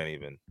place, you can't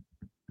even.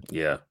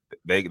 yeah.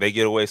 They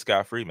get away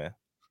scot free, man.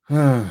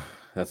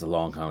 That's a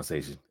long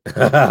conversation.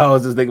 I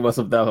was just thinking about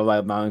something else. I'm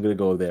like, no, I'm gonna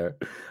go there.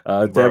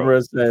 Bro,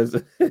 Deborah says,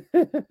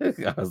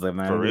 I was like,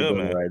 man, for I'm gonna real,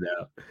 go there man. right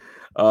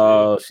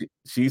now. Shit.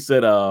 She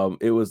said,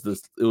 it was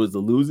the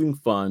losing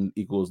fund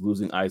equals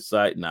losing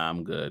eyesight. Nah,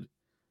 I'm good.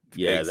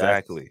 Yeah,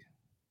 Exactly.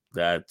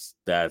 that's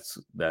as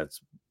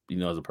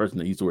a person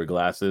that used to wear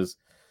glasses,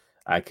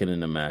 I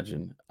couldn't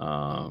imagine.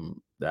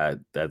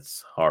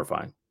 That's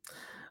horrifying.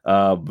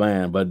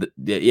 Man, but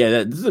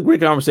yeah, this is a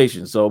great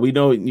conversation. So we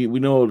know the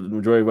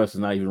majority of us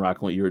is not even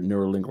rocking with your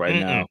Neuralink right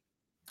Mm-mm.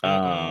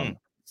 now. Mm-mm.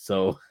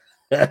 So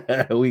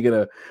we're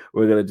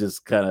gonna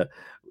just kind of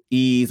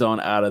ease on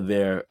out of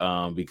there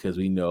because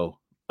we know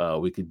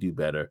we could do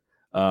better.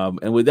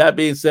 And with that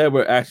being said,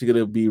 we're actually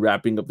gonna be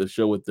wrapping up the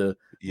show with the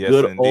Yes,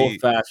 good old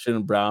indeed.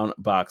 fashioned brown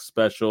box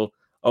special.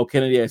 Oh,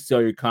 Kennedy, I saw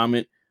your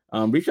comment.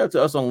 Reach out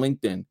to us on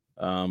LinkedIn,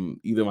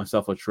 either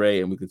myself or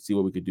Trey, and we could see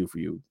what we could do for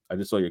you. I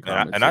just saw your And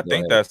I, comment, and so I go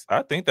think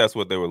ahead. that's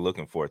what they were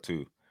looking for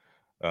too.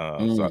 So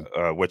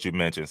Mm, what you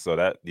mentioned. So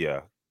that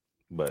yeah,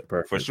 but for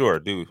perfect. sure,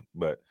 dude.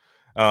 But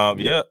Yeah.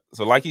 yeah.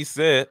 So like he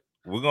said,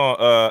 we're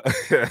gonna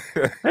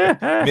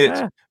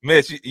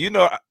Mitch,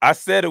 I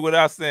said it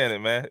without saying it,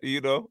 man.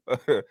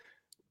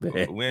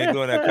 We ain't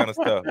doing that kind of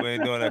stuff. We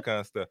ain't doing that kind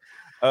of stuff.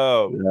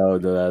 Um, No,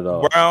 not at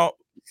all. Brown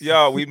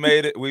y'all, we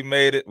made it. We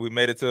made it. We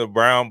made it to the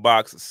Brown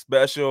Box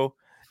special.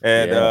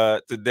 And Yeah.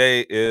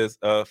 today is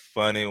a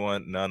funny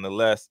one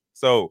nonetheless.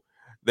 So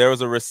there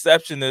was a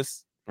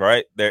receptionist,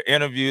 right? They're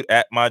interviewed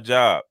at my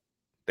job.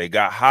 They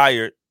got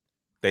hired.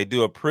 They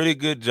do a pretty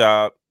good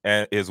job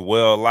and is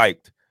well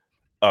liked.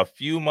 A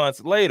few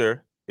months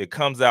later, it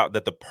comes out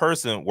that the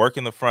person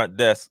working the front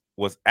desk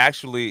was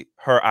actually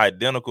her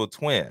identical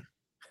twin.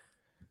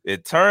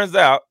 It turns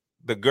out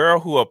the girl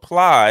who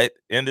applied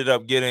ended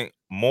up getting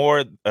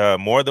more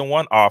than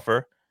one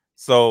offer.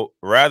 So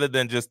rather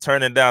than just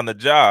turning down the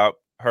job,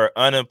 her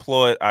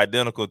unemployed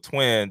identical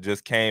twin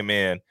just came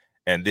in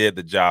and did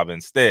the job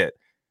instead.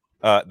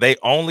 They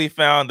only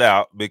found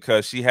out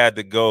because she had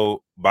to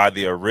go by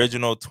the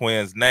original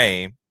twin's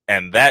name,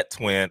 and that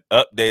twin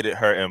updated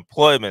her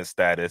employment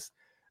status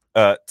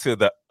to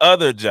the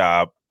other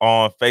job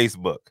on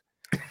Facebook.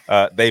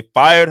 They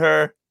fired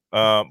her,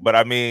 but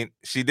I mean,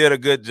 she did a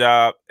good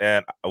job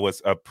and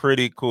was a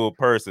pretty cool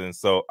person.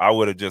 So I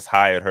would have just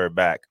hired her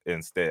back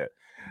instead.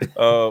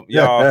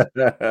 Y'all,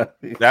 Can't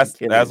that's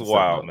make this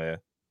stuff wild, up. man.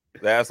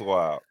 That's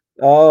wild.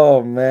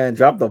 Oh man,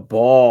 drop the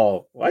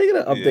ball. Why are you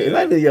gonna update? It's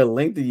not Yeah, even your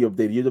LinkedIn you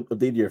updated. You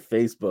updated your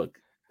Facebook.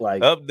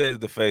 Like, updated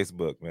the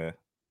Facebook, man.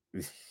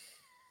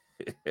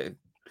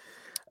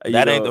 you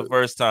That ain't the know,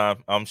 first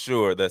time I'm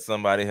sure that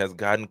somebody has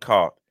gotten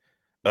caught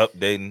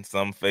updating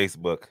some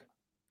Facebook.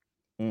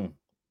 mm,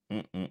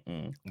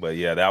 mm. But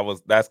yeah,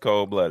 that's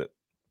cold blooded.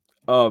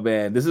 Oh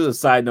man, this is a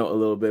side note a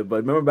little bit, but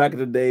remember back in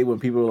the day when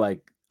people were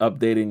like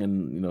updating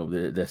and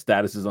their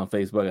statuses on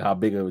Facebook and how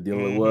big of a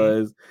deal it Mm-hmm.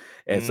 was,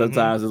 and Mm-hmm.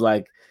 sometimes it's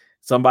like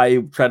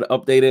somebody tried to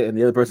update it and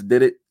the other person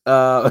did it,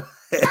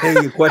 and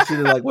you question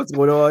it like what's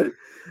going on.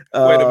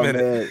 Wait a Oh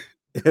minute.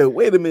 man,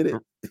 wait a minute.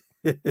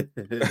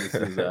 This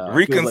is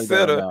feels like that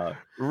right Reconsider. now.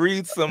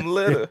 Read some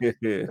litter.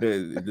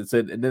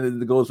 And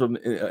then it goes from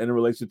in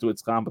relation to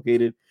it's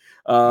complicated.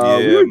 We Yeah,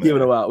 were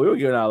giving man. out we were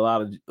giving out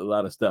a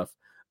lot of stuff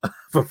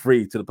for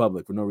free to the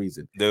public for no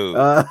reason. Dude.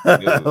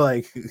 Dude.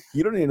 Like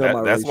you don't even know my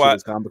That's relationship why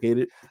is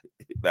complicated.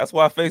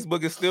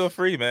 Facebook is still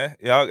free, man.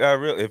 Y'all got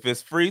real. If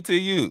it's free to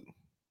you,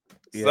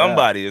 Yeah,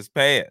 somebody is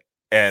paying.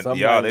 And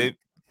y'all, somebody.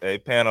 they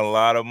paying a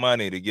lot of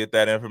money to get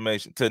that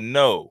information, to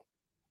know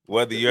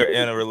whether you're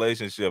in a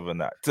relationship or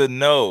not, to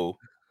know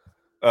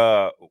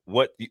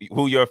what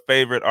who your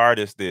favorite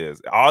artist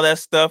is. All that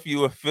stuff you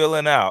were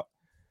filling out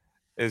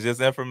is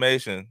just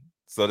information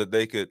so that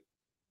they could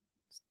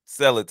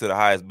sell it to the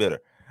highest bidder.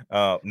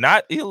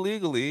 Not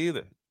illegally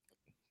either.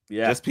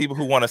 Yeah, Just people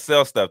who want to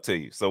sell stuff to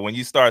you. So when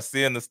you start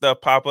seeing the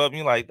stuff pop up,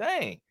 you're like,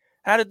 dang,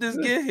 how did this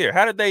get here?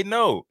 How did they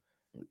know?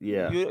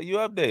 yeah. You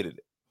updated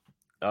it.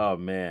 Oh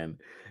man.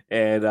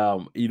 And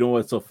you know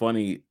what's so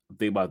funny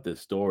thing about this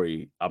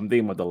story? I'm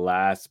thinking about the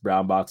last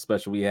brown box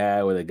special we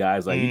had where the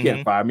guy's like, you can't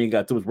Mm-hmm. fire me,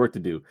 got too much work to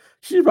do.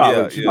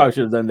 Yeah, She yeah. probably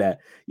should have done that.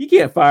 You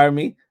can't fire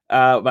me.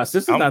 My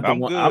sister's not the I'm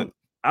one. good.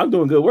 I'm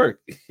doing good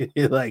work.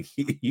 Like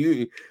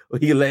you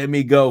let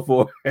me go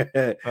for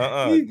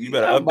You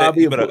better I'm update.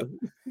 Bobby.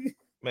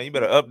 Man, you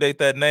better update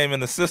that name in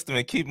the system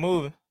and keep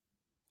moving.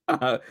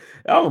 I'm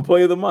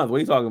employee of the month. What are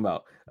you talking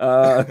about?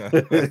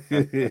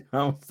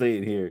 I'm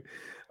saying here.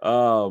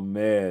 Oh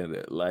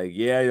man, like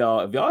yeah,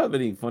 y'all. If y'all have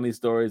any funny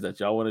stories that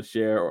y'all want to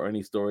share, or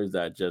any stories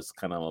that just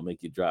kind of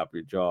make you drop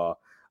your jaw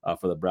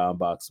for the Brown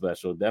Box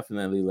special,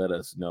 definitely let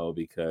us know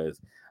because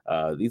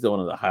these are one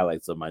of the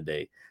highlights of my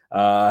day.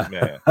 Uh,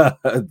 Man,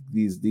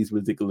 these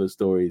ridiculous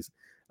stories.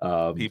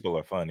 Um, people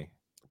are funny.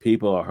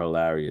 People are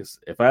hilarious.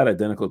 If I had an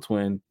identical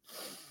twin,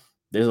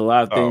 there's a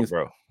lot of Oh, things.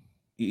 bro.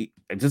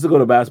 Just to go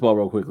to basketball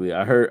real quickly,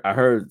 I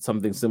heard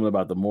something similar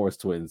about the Morris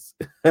twins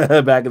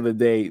back in the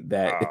day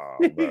that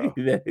Oh, bro.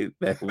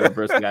 that one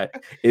person got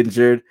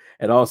injured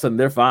and all of a sudden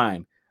they're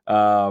fine.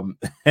 And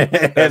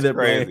That's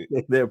crazy.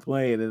 they're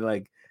playing, and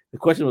like the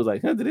question was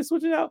like, huh, did they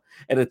switch it out?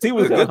 And the team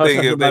was The kind of good hush thing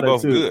hush is they about it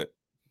both too. good.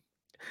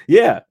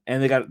 Yeah,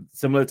 and they got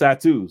similar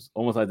tattoos,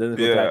 almost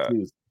identical Yeah,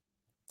 tattoos.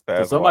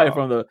 So that's somebody wild.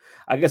 from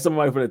I guess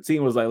somebody from the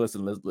team was like,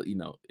 "Listen,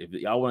 if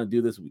y'all want to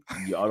do this,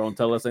 y'all don't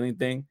tell us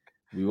anything.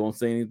 We won't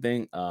say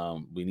anything.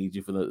 We need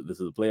you for this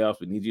is the playoffs.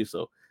 We need you.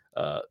 So,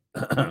 uh,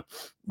 do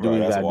Bro, what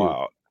you that's gotta do.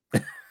 wild.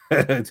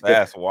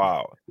 That's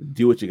wild.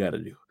 Do what you gotta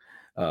do.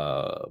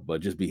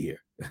 But just be here.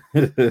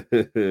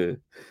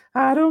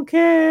 I don't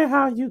care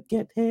how you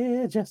get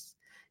here. Just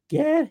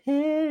get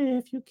here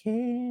if you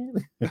can.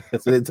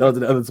 That's what they tell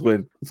the other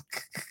twin.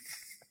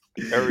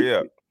 Hurry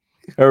up.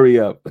 Hurry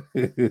up.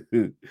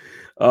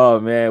 Oh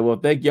man. Well,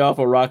 thank y'all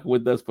for rocking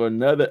with us for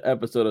another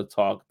episode of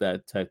Talk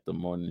That Tech the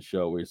Morning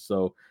Show. We're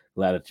so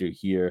glad that you're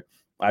here.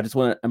 I just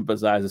want to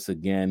emphasize this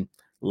again.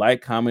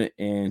 Like, comment,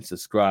 and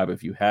subscribe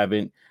if you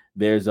haven't.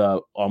 There's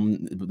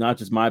not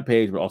just my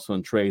page, but also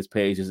on Trey's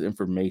page. There's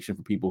information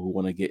for people who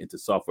want to get into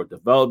software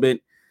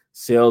development,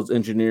 sales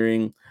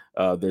engineering.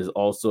 There's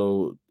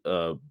also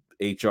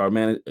HR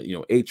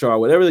HR,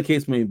 whatever the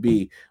case may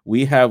be.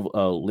 We have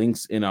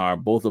links in our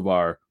both of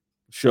our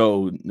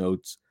show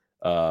notes,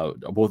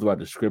 both of our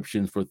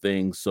descriptions for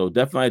things. So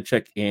definitely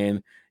check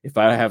in. If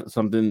I have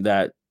something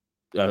that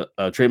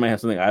Trey might have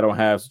something I don't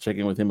have, so check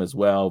in with him as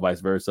well,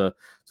 vice versa.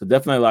 So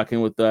definitely lock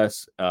in with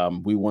us.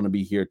 We want to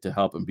be here to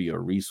help and be a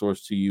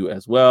resource to you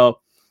as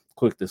well.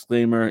 Quick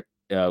disclaimer: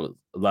 a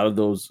lot of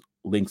those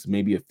links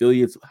may be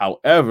affiliates.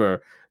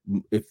 However,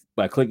 if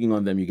by clicking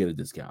on them you get a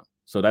discount.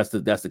 So that's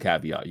the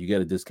caveat. You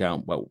get a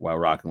discount while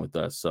rocking with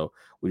us. So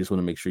we just want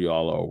to make sure you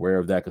all are aware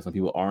of that because some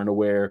people aren't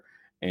aware,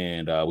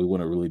 and we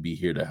want to really be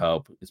here to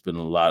help. It's been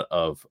a lot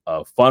of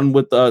fun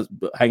with us,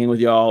 hanging with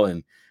y'all,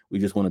 and we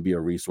just want to be a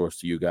resource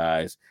to you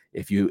guys.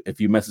 If you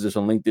message us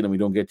on LinkedIn and we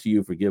don't get to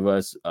you, forgive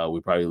us.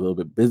 We're probably a little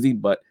bit busy,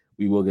 but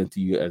we will get to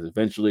you as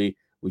eventually.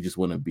 We just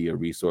want to be a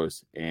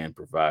resource and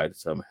provide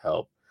some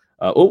help.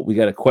 We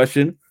got a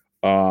question.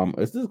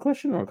 Is this a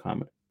question or a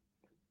comment?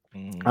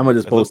 I'm gonna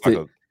just It looks post like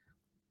it. a.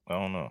 I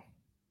don't know.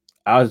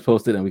 I'll just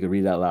post it and we can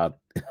read it out loud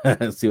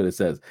and see what it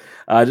says.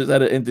 I just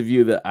had an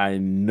interview that I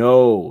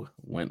know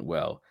went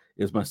well.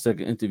 It was my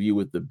second interview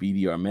with the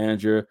BDR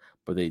manager,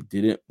 but they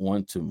didn't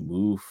want to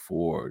move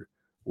forward.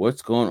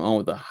 What's going on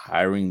with the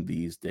hiring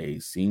these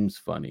days? Seems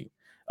funny.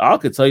 I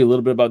could tell you a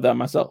little bit about that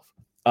myself.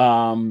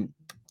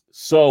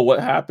 So what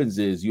happens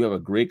is you have a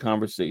great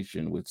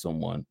conversation with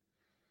someone,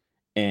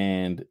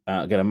 and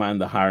again, I'm not in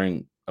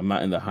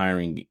the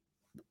hiring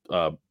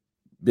uh,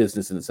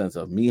 business in the sense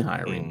of me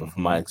hiring, but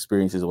from my Mm-hmm.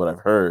 experiences, what I've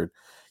heard,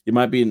 you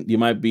might be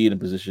in a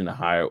position to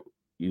hire,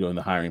 in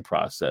the hiring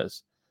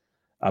process.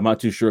 I'm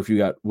not too sure if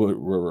you were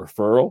a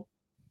referral,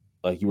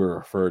 like you were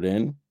referred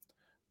in,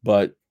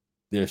 but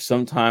there's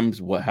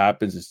sometimes what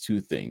happens is two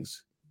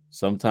things.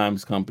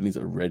 Sometimes companies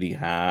already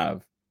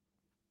have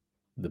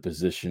the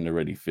position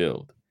already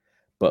filled,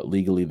 but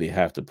legally they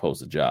have to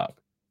post a job.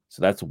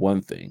 So that's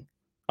one thing.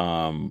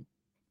 Um,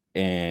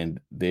 and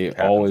they Happens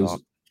always all.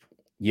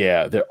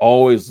 Yeah, they're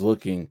always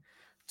looking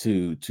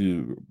to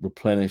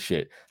replenish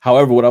it.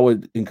 However, what I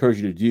would encourage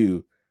you to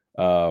do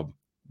uh,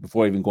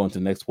 before even going to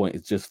the next point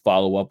is just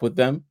follow up with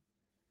them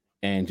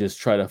and just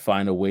try to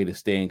find a way to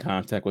stay in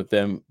contact with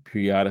them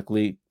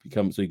periodically,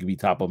 become so you can be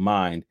top of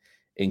mind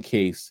in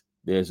case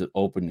there's an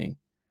opening.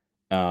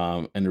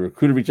 And the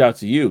recruiter reach out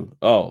to you.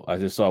 Oh, I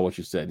just saw what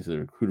you said. He said the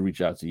recruiter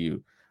reach out to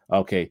you.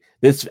 Okay,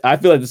 this I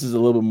feel like this is a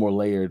little bit more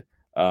layered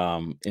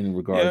in Yeah,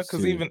 regards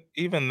because to.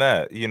 even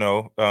that,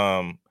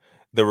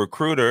 the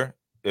recruiter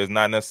is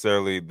not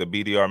necessarily the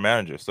BDR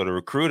manager. So the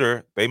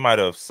recruiter, they might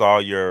have saw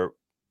your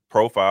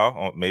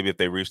profile. Maybe if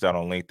they reached out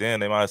on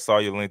LinkedIn, they might have saw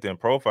your LinkedIn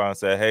profile and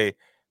said, "Hey,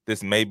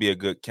 this may be a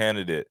good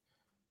candidate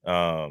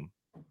um,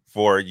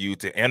 for you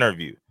to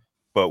interview."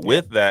 But Yeah.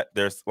 with that,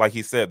 there's like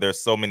he said,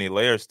 there's so many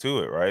layers to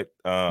it, right?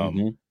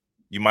 Hmm.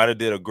 You might have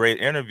did a great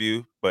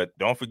interview, but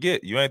don't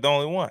forget, you ain't the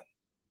only one.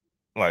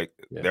 Like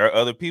Yeah. there are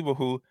other people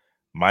who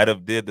might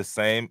have did the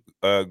same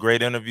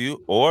great interview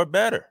or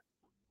better.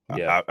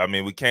 Yeah. I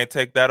mean, we can't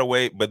take that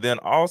away. But then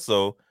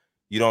also,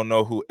 you don't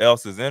know who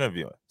else is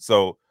interviewing.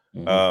 So,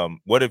 Hmm.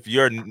 what if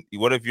you're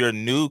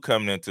new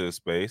coming into the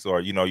space,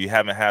 or you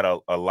haven't had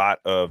a lot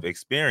of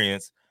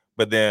experience,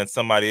 but then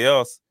somebody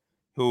else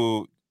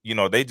who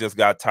they just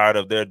got tired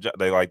of their job.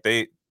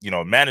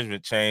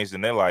 Management changed,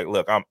 and they're like,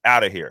 look, I'm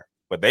out of here.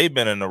 But they've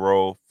been in the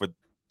role for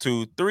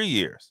 2-3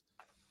 years,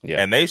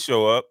 Yeah. and they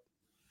show up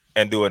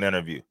and do an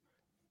interview.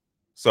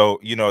 So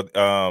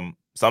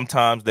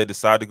sometimes they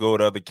decide to go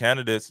with other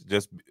candidates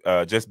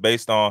just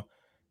based on,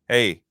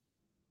 hey,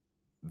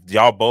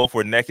 y'all both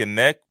were neck and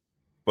neck,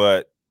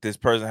 but this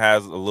person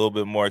has a little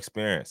bit more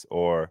experience,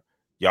 or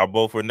y'all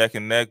both were neck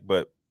and neck,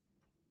 but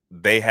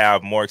they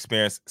have more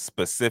experience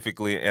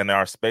specifically in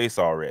our space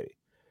already.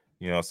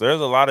 So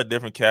there's a lot of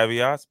different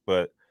caveats,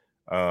 but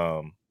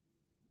um,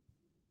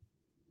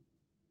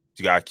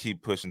 you gotta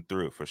keep pushing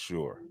through for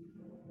sure.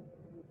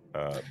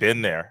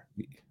 Been there,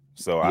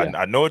 so Yeah.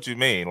 I know what you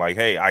mean. Like,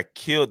 hey, I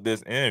killed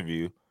this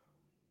interview.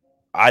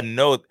 I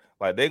know,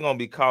 like, they're gonna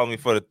be calling me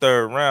for the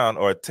third round,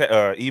 or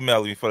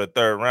emailing me for the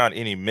third round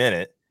any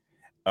minute,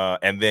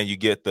 and then you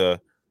get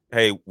the,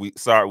 hey, we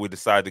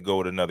decided to go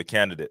with another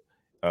candidate.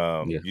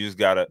 Yeah. You just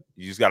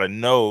gotta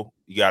know,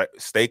 you gotta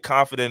stay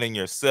confident in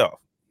yourself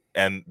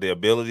and the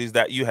abilities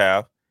that you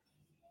have,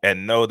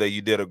 and know that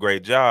you did a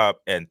great job,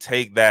 and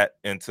take that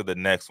into the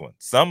next one.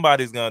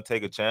 Somebody's gonna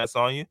take a chance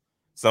on you.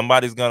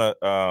 Somebody's gonna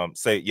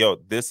say, yo,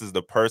 this is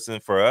the person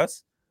for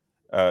us.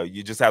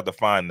 You just have to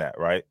find that,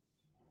 right?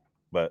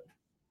 But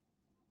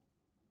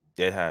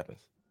it happens.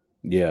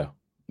 Yeah.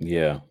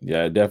 Yeah.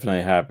 It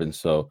definitely happens.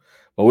 So,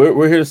 but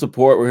we're here to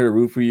support. We're here to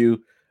root for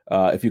you.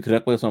 If you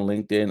connect with us on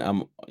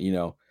LinkedIn,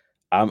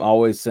 I'm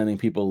always sending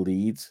people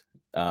leads.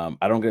 I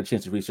don't get a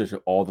chance to research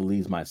all the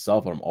leads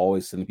myself, but I'm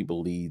always sending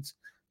people leads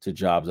to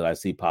jobs that I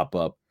see pop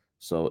up.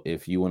 So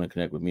if you want to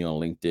connect with me on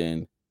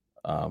LinkedIn,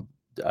 um,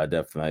 I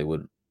definitely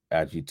would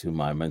add you to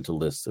my mental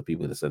list of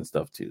people to send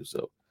stuff to.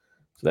 So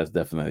that's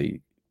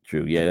definitely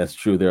true. Yeah, that's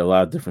true. There are a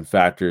lot of different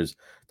factors.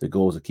 The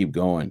goals to keep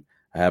going.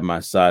 I have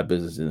my side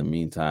business in the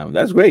meantime.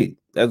 That's great.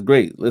 That's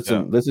great.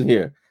 Yeah, Listen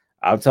here.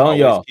 I'm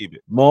telling always y'all, keep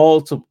it.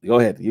 multiple. Go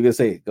ahead. You can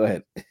say it. Go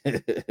ahead.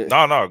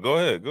 No, no, go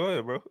ahead,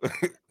 bro.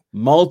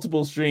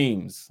 Multiple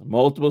streams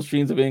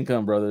of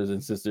income, brothers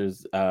and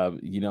sisters.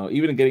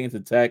 Even getting into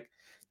tech.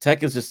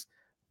 Tech is just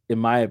in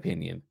my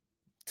opinion,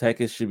 tech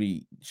should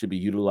be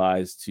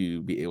utilized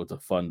to be able to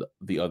fund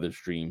the other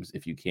streams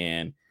if you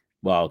can,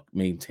 while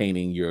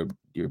maintaining your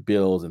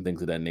bills and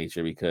things of that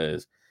nature.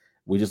 Because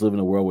we just live in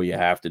a world where you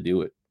have to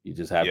do it. You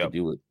just have to Yep.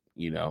 do it.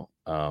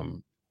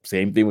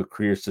 Same thing with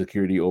career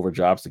security over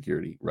job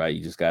security, right?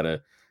 You just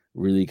gotta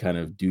really kind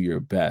of do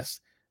your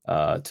best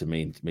to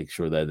make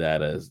sure that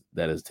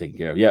that is taken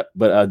care of. Yeah,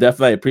 but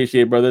definitely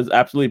appreciate it, brothers.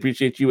 Absolutely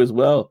appreciate you as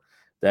well.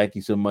 Thank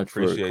you so much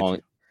for Appreciate calling,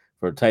 you.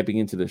 for typing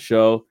into the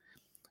show.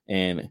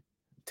 And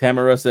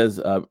Tamara says,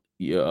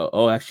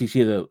 oh, actually, she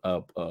has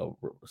a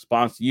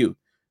response to you,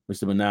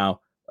 Mr. Manal.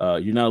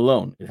 You're not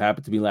alone. It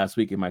happened to me last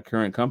week in my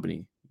current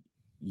company.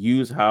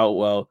 Use how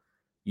well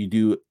you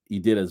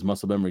did as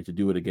muscle memory to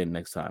do it again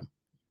next time.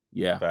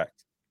 Yeah,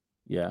 Facts.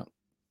 yeah,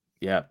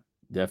 yeah,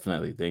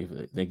 definitely.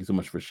 Thank you so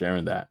much for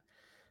sharing that.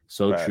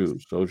 So Facts. true,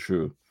 so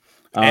true.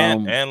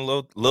 And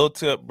little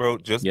tip, bro.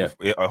 Just Yeah,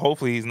 before,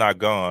 hopefully he's not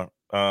gone.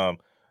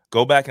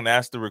 Go back and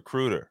ask the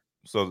recruiter.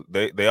 So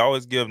they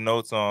always give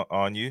notes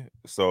on you.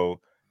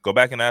 So go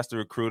back and ask the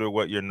recruiter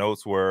what your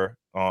notes were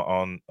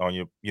on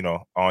your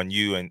on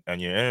you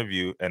and your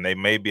interview, and they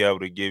may be able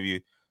to give you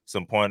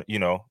some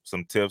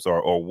some tips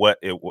or what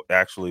it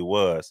actually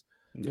was.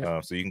 yeah,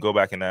 So you can go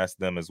back and ask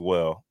them as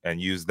well, and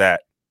use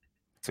that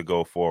to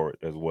go forward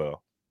as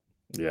well.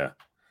 yeah.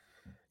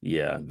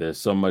 Yeah, there's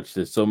so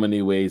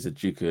many ways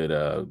that you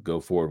could go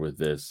forward with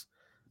this.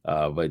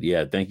 But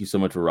yeah, thank you so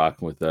much for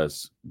rocking with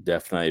us.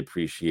 Definitely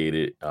appreciate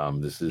it.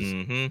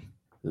 Mm-hmm.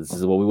 This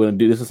is what we want to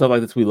do. This is stuff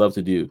like this we love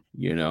to do,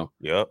 you know.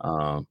 Yep.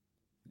 Um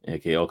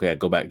okay, I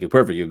go back. Okay,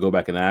 perfect. You go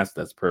back and ask.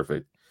 That's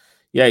perfect.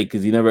 Yeah,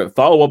 because you never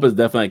follow up is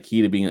definitely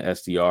key to being an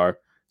SDR.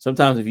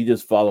 Sometimes if you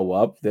just follow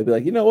up, they'll be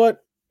like, you know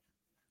what?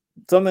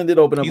 Something did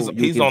open up. You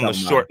He's came on top the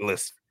of mind. short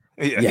list.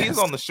 Yeah, he's Yes.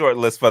 on the short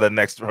list for the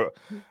next row.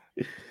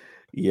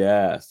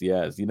 Yes,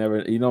 yes. You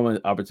know when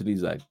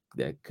opportunities like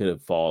that could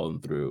have fallen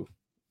through.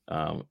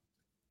 Um,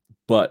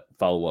 but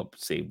follow up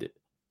saved it.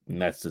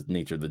 And that's the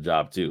nature of the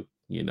job too,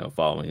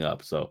 following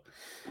up. So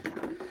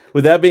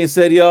with that being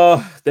said, y'all,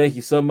 thank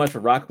you so much for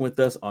rocking with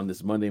us on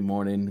this Monday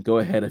morning. Go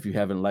ahead if you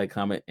haven't liked,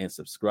 comment, and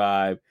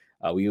subscribe.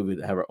 We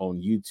will have our own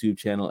YouTube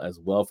channel as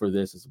well for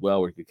this as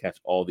well, where you can catch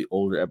all the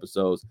older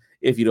episodes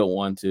if you don't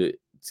want to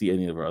see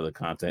any of our other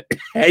content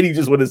and you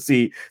just want to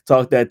see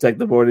Talk That Tech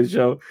the Morning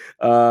Show.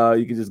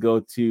 You can just go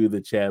to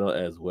the channel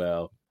as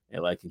well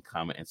and like and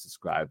comment and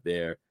subscribe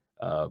there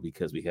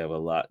because we have a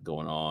lot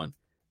going on.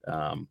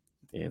 Um,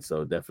 and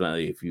so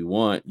definitely if you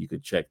want, you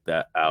could check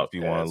that If out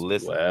you want to as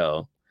listen.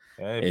 well.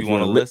 If And you if you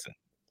want want to to listen.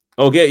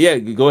 okay, yeah,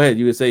 go ahead.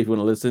 You would say if you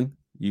want to listen,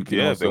 you can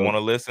Yeah, if they also. want to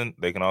listen,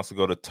 they can also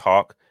go to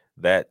Talk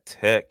That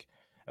Tech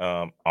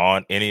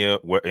on anywhere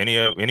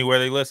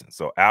they listen.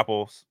 So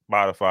Apple,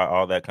 Spotify,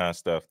 all that kind of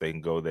stuff. They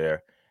can go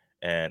there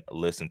and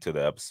listen to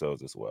the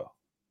episodes as well.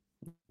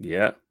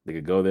 Yeah, they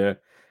could go there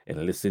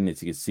and listen.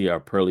 As you can see our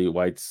pearly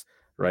whites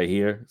right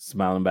here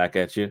smiling back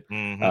at you.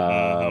 Mm-hmm,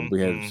 mm-hmm,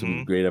 We have some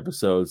mm-hmm. great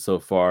episodes so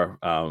far.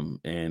 And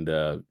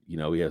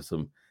we have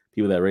some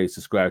people that already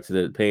subscribe to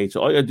the page.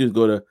 So all you gotta do is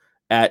go to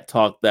at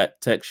Talk That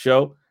Tech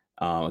Show.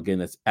 Again,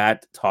 that's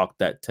at Talk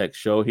That Tech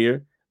Show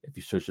here. If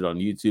you search it on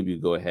YouTube, you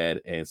go ahead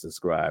and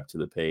subscribe to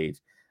the page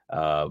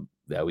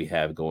that we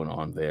have going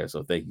on there.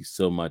 So thank you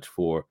so much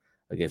for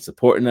again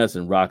supporting us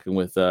and rocking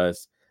with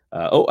us.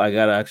 I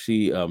got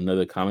actually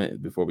another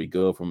comment before we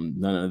go from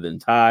none other than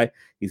Ty.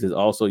 He says,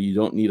 also, you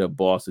don't need a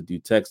boss to do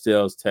tech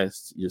sales.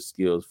 Test your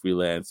skills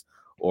freelance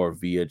or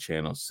via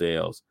channel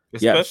sales.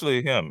 Yes.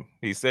 Especially him.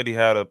 He said he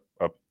had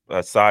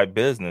a side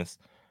business,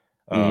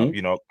 Hmm.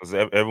 because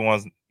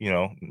everyone's,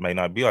 may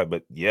not be like,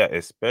 but yeah,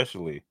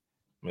 especially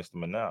Mr.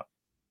 Manal.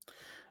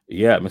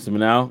 Yeah, Mr.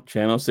 Manal,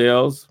 channel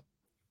sales.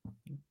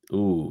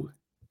 Ooh,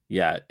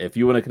 yeah. If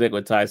you want to connect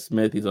with Ty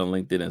Smith, he's on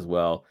LinkedIn as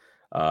well.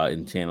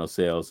 In channel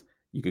sales,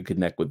 you could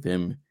connect with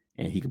him,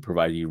 and he can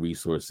provide you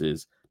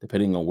resources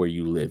depending on where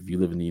you live. If you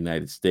live in the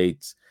United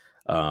States,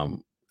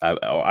 um,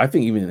 I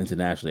think even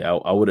internationally,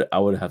 I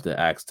would have to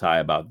ask Ty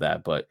about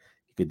that, but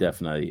he could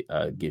definitely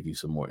give you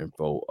some more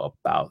info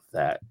about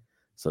that.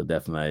 So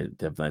definitely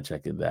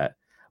checking that.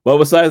 But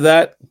besides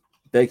that,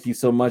 thank you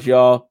so much,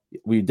 y'all.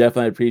 We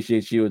definitely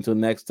appreciate you. Until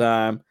next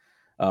time.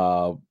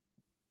 Uh,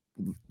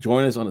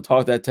 Join us on the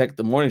Talk That Tech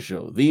the Morning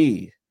Show,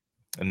 the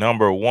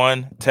Number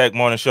one tech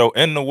morning show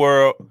in the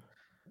world.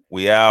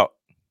 We out.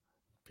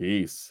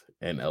 Peace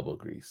and Elbow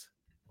Grease.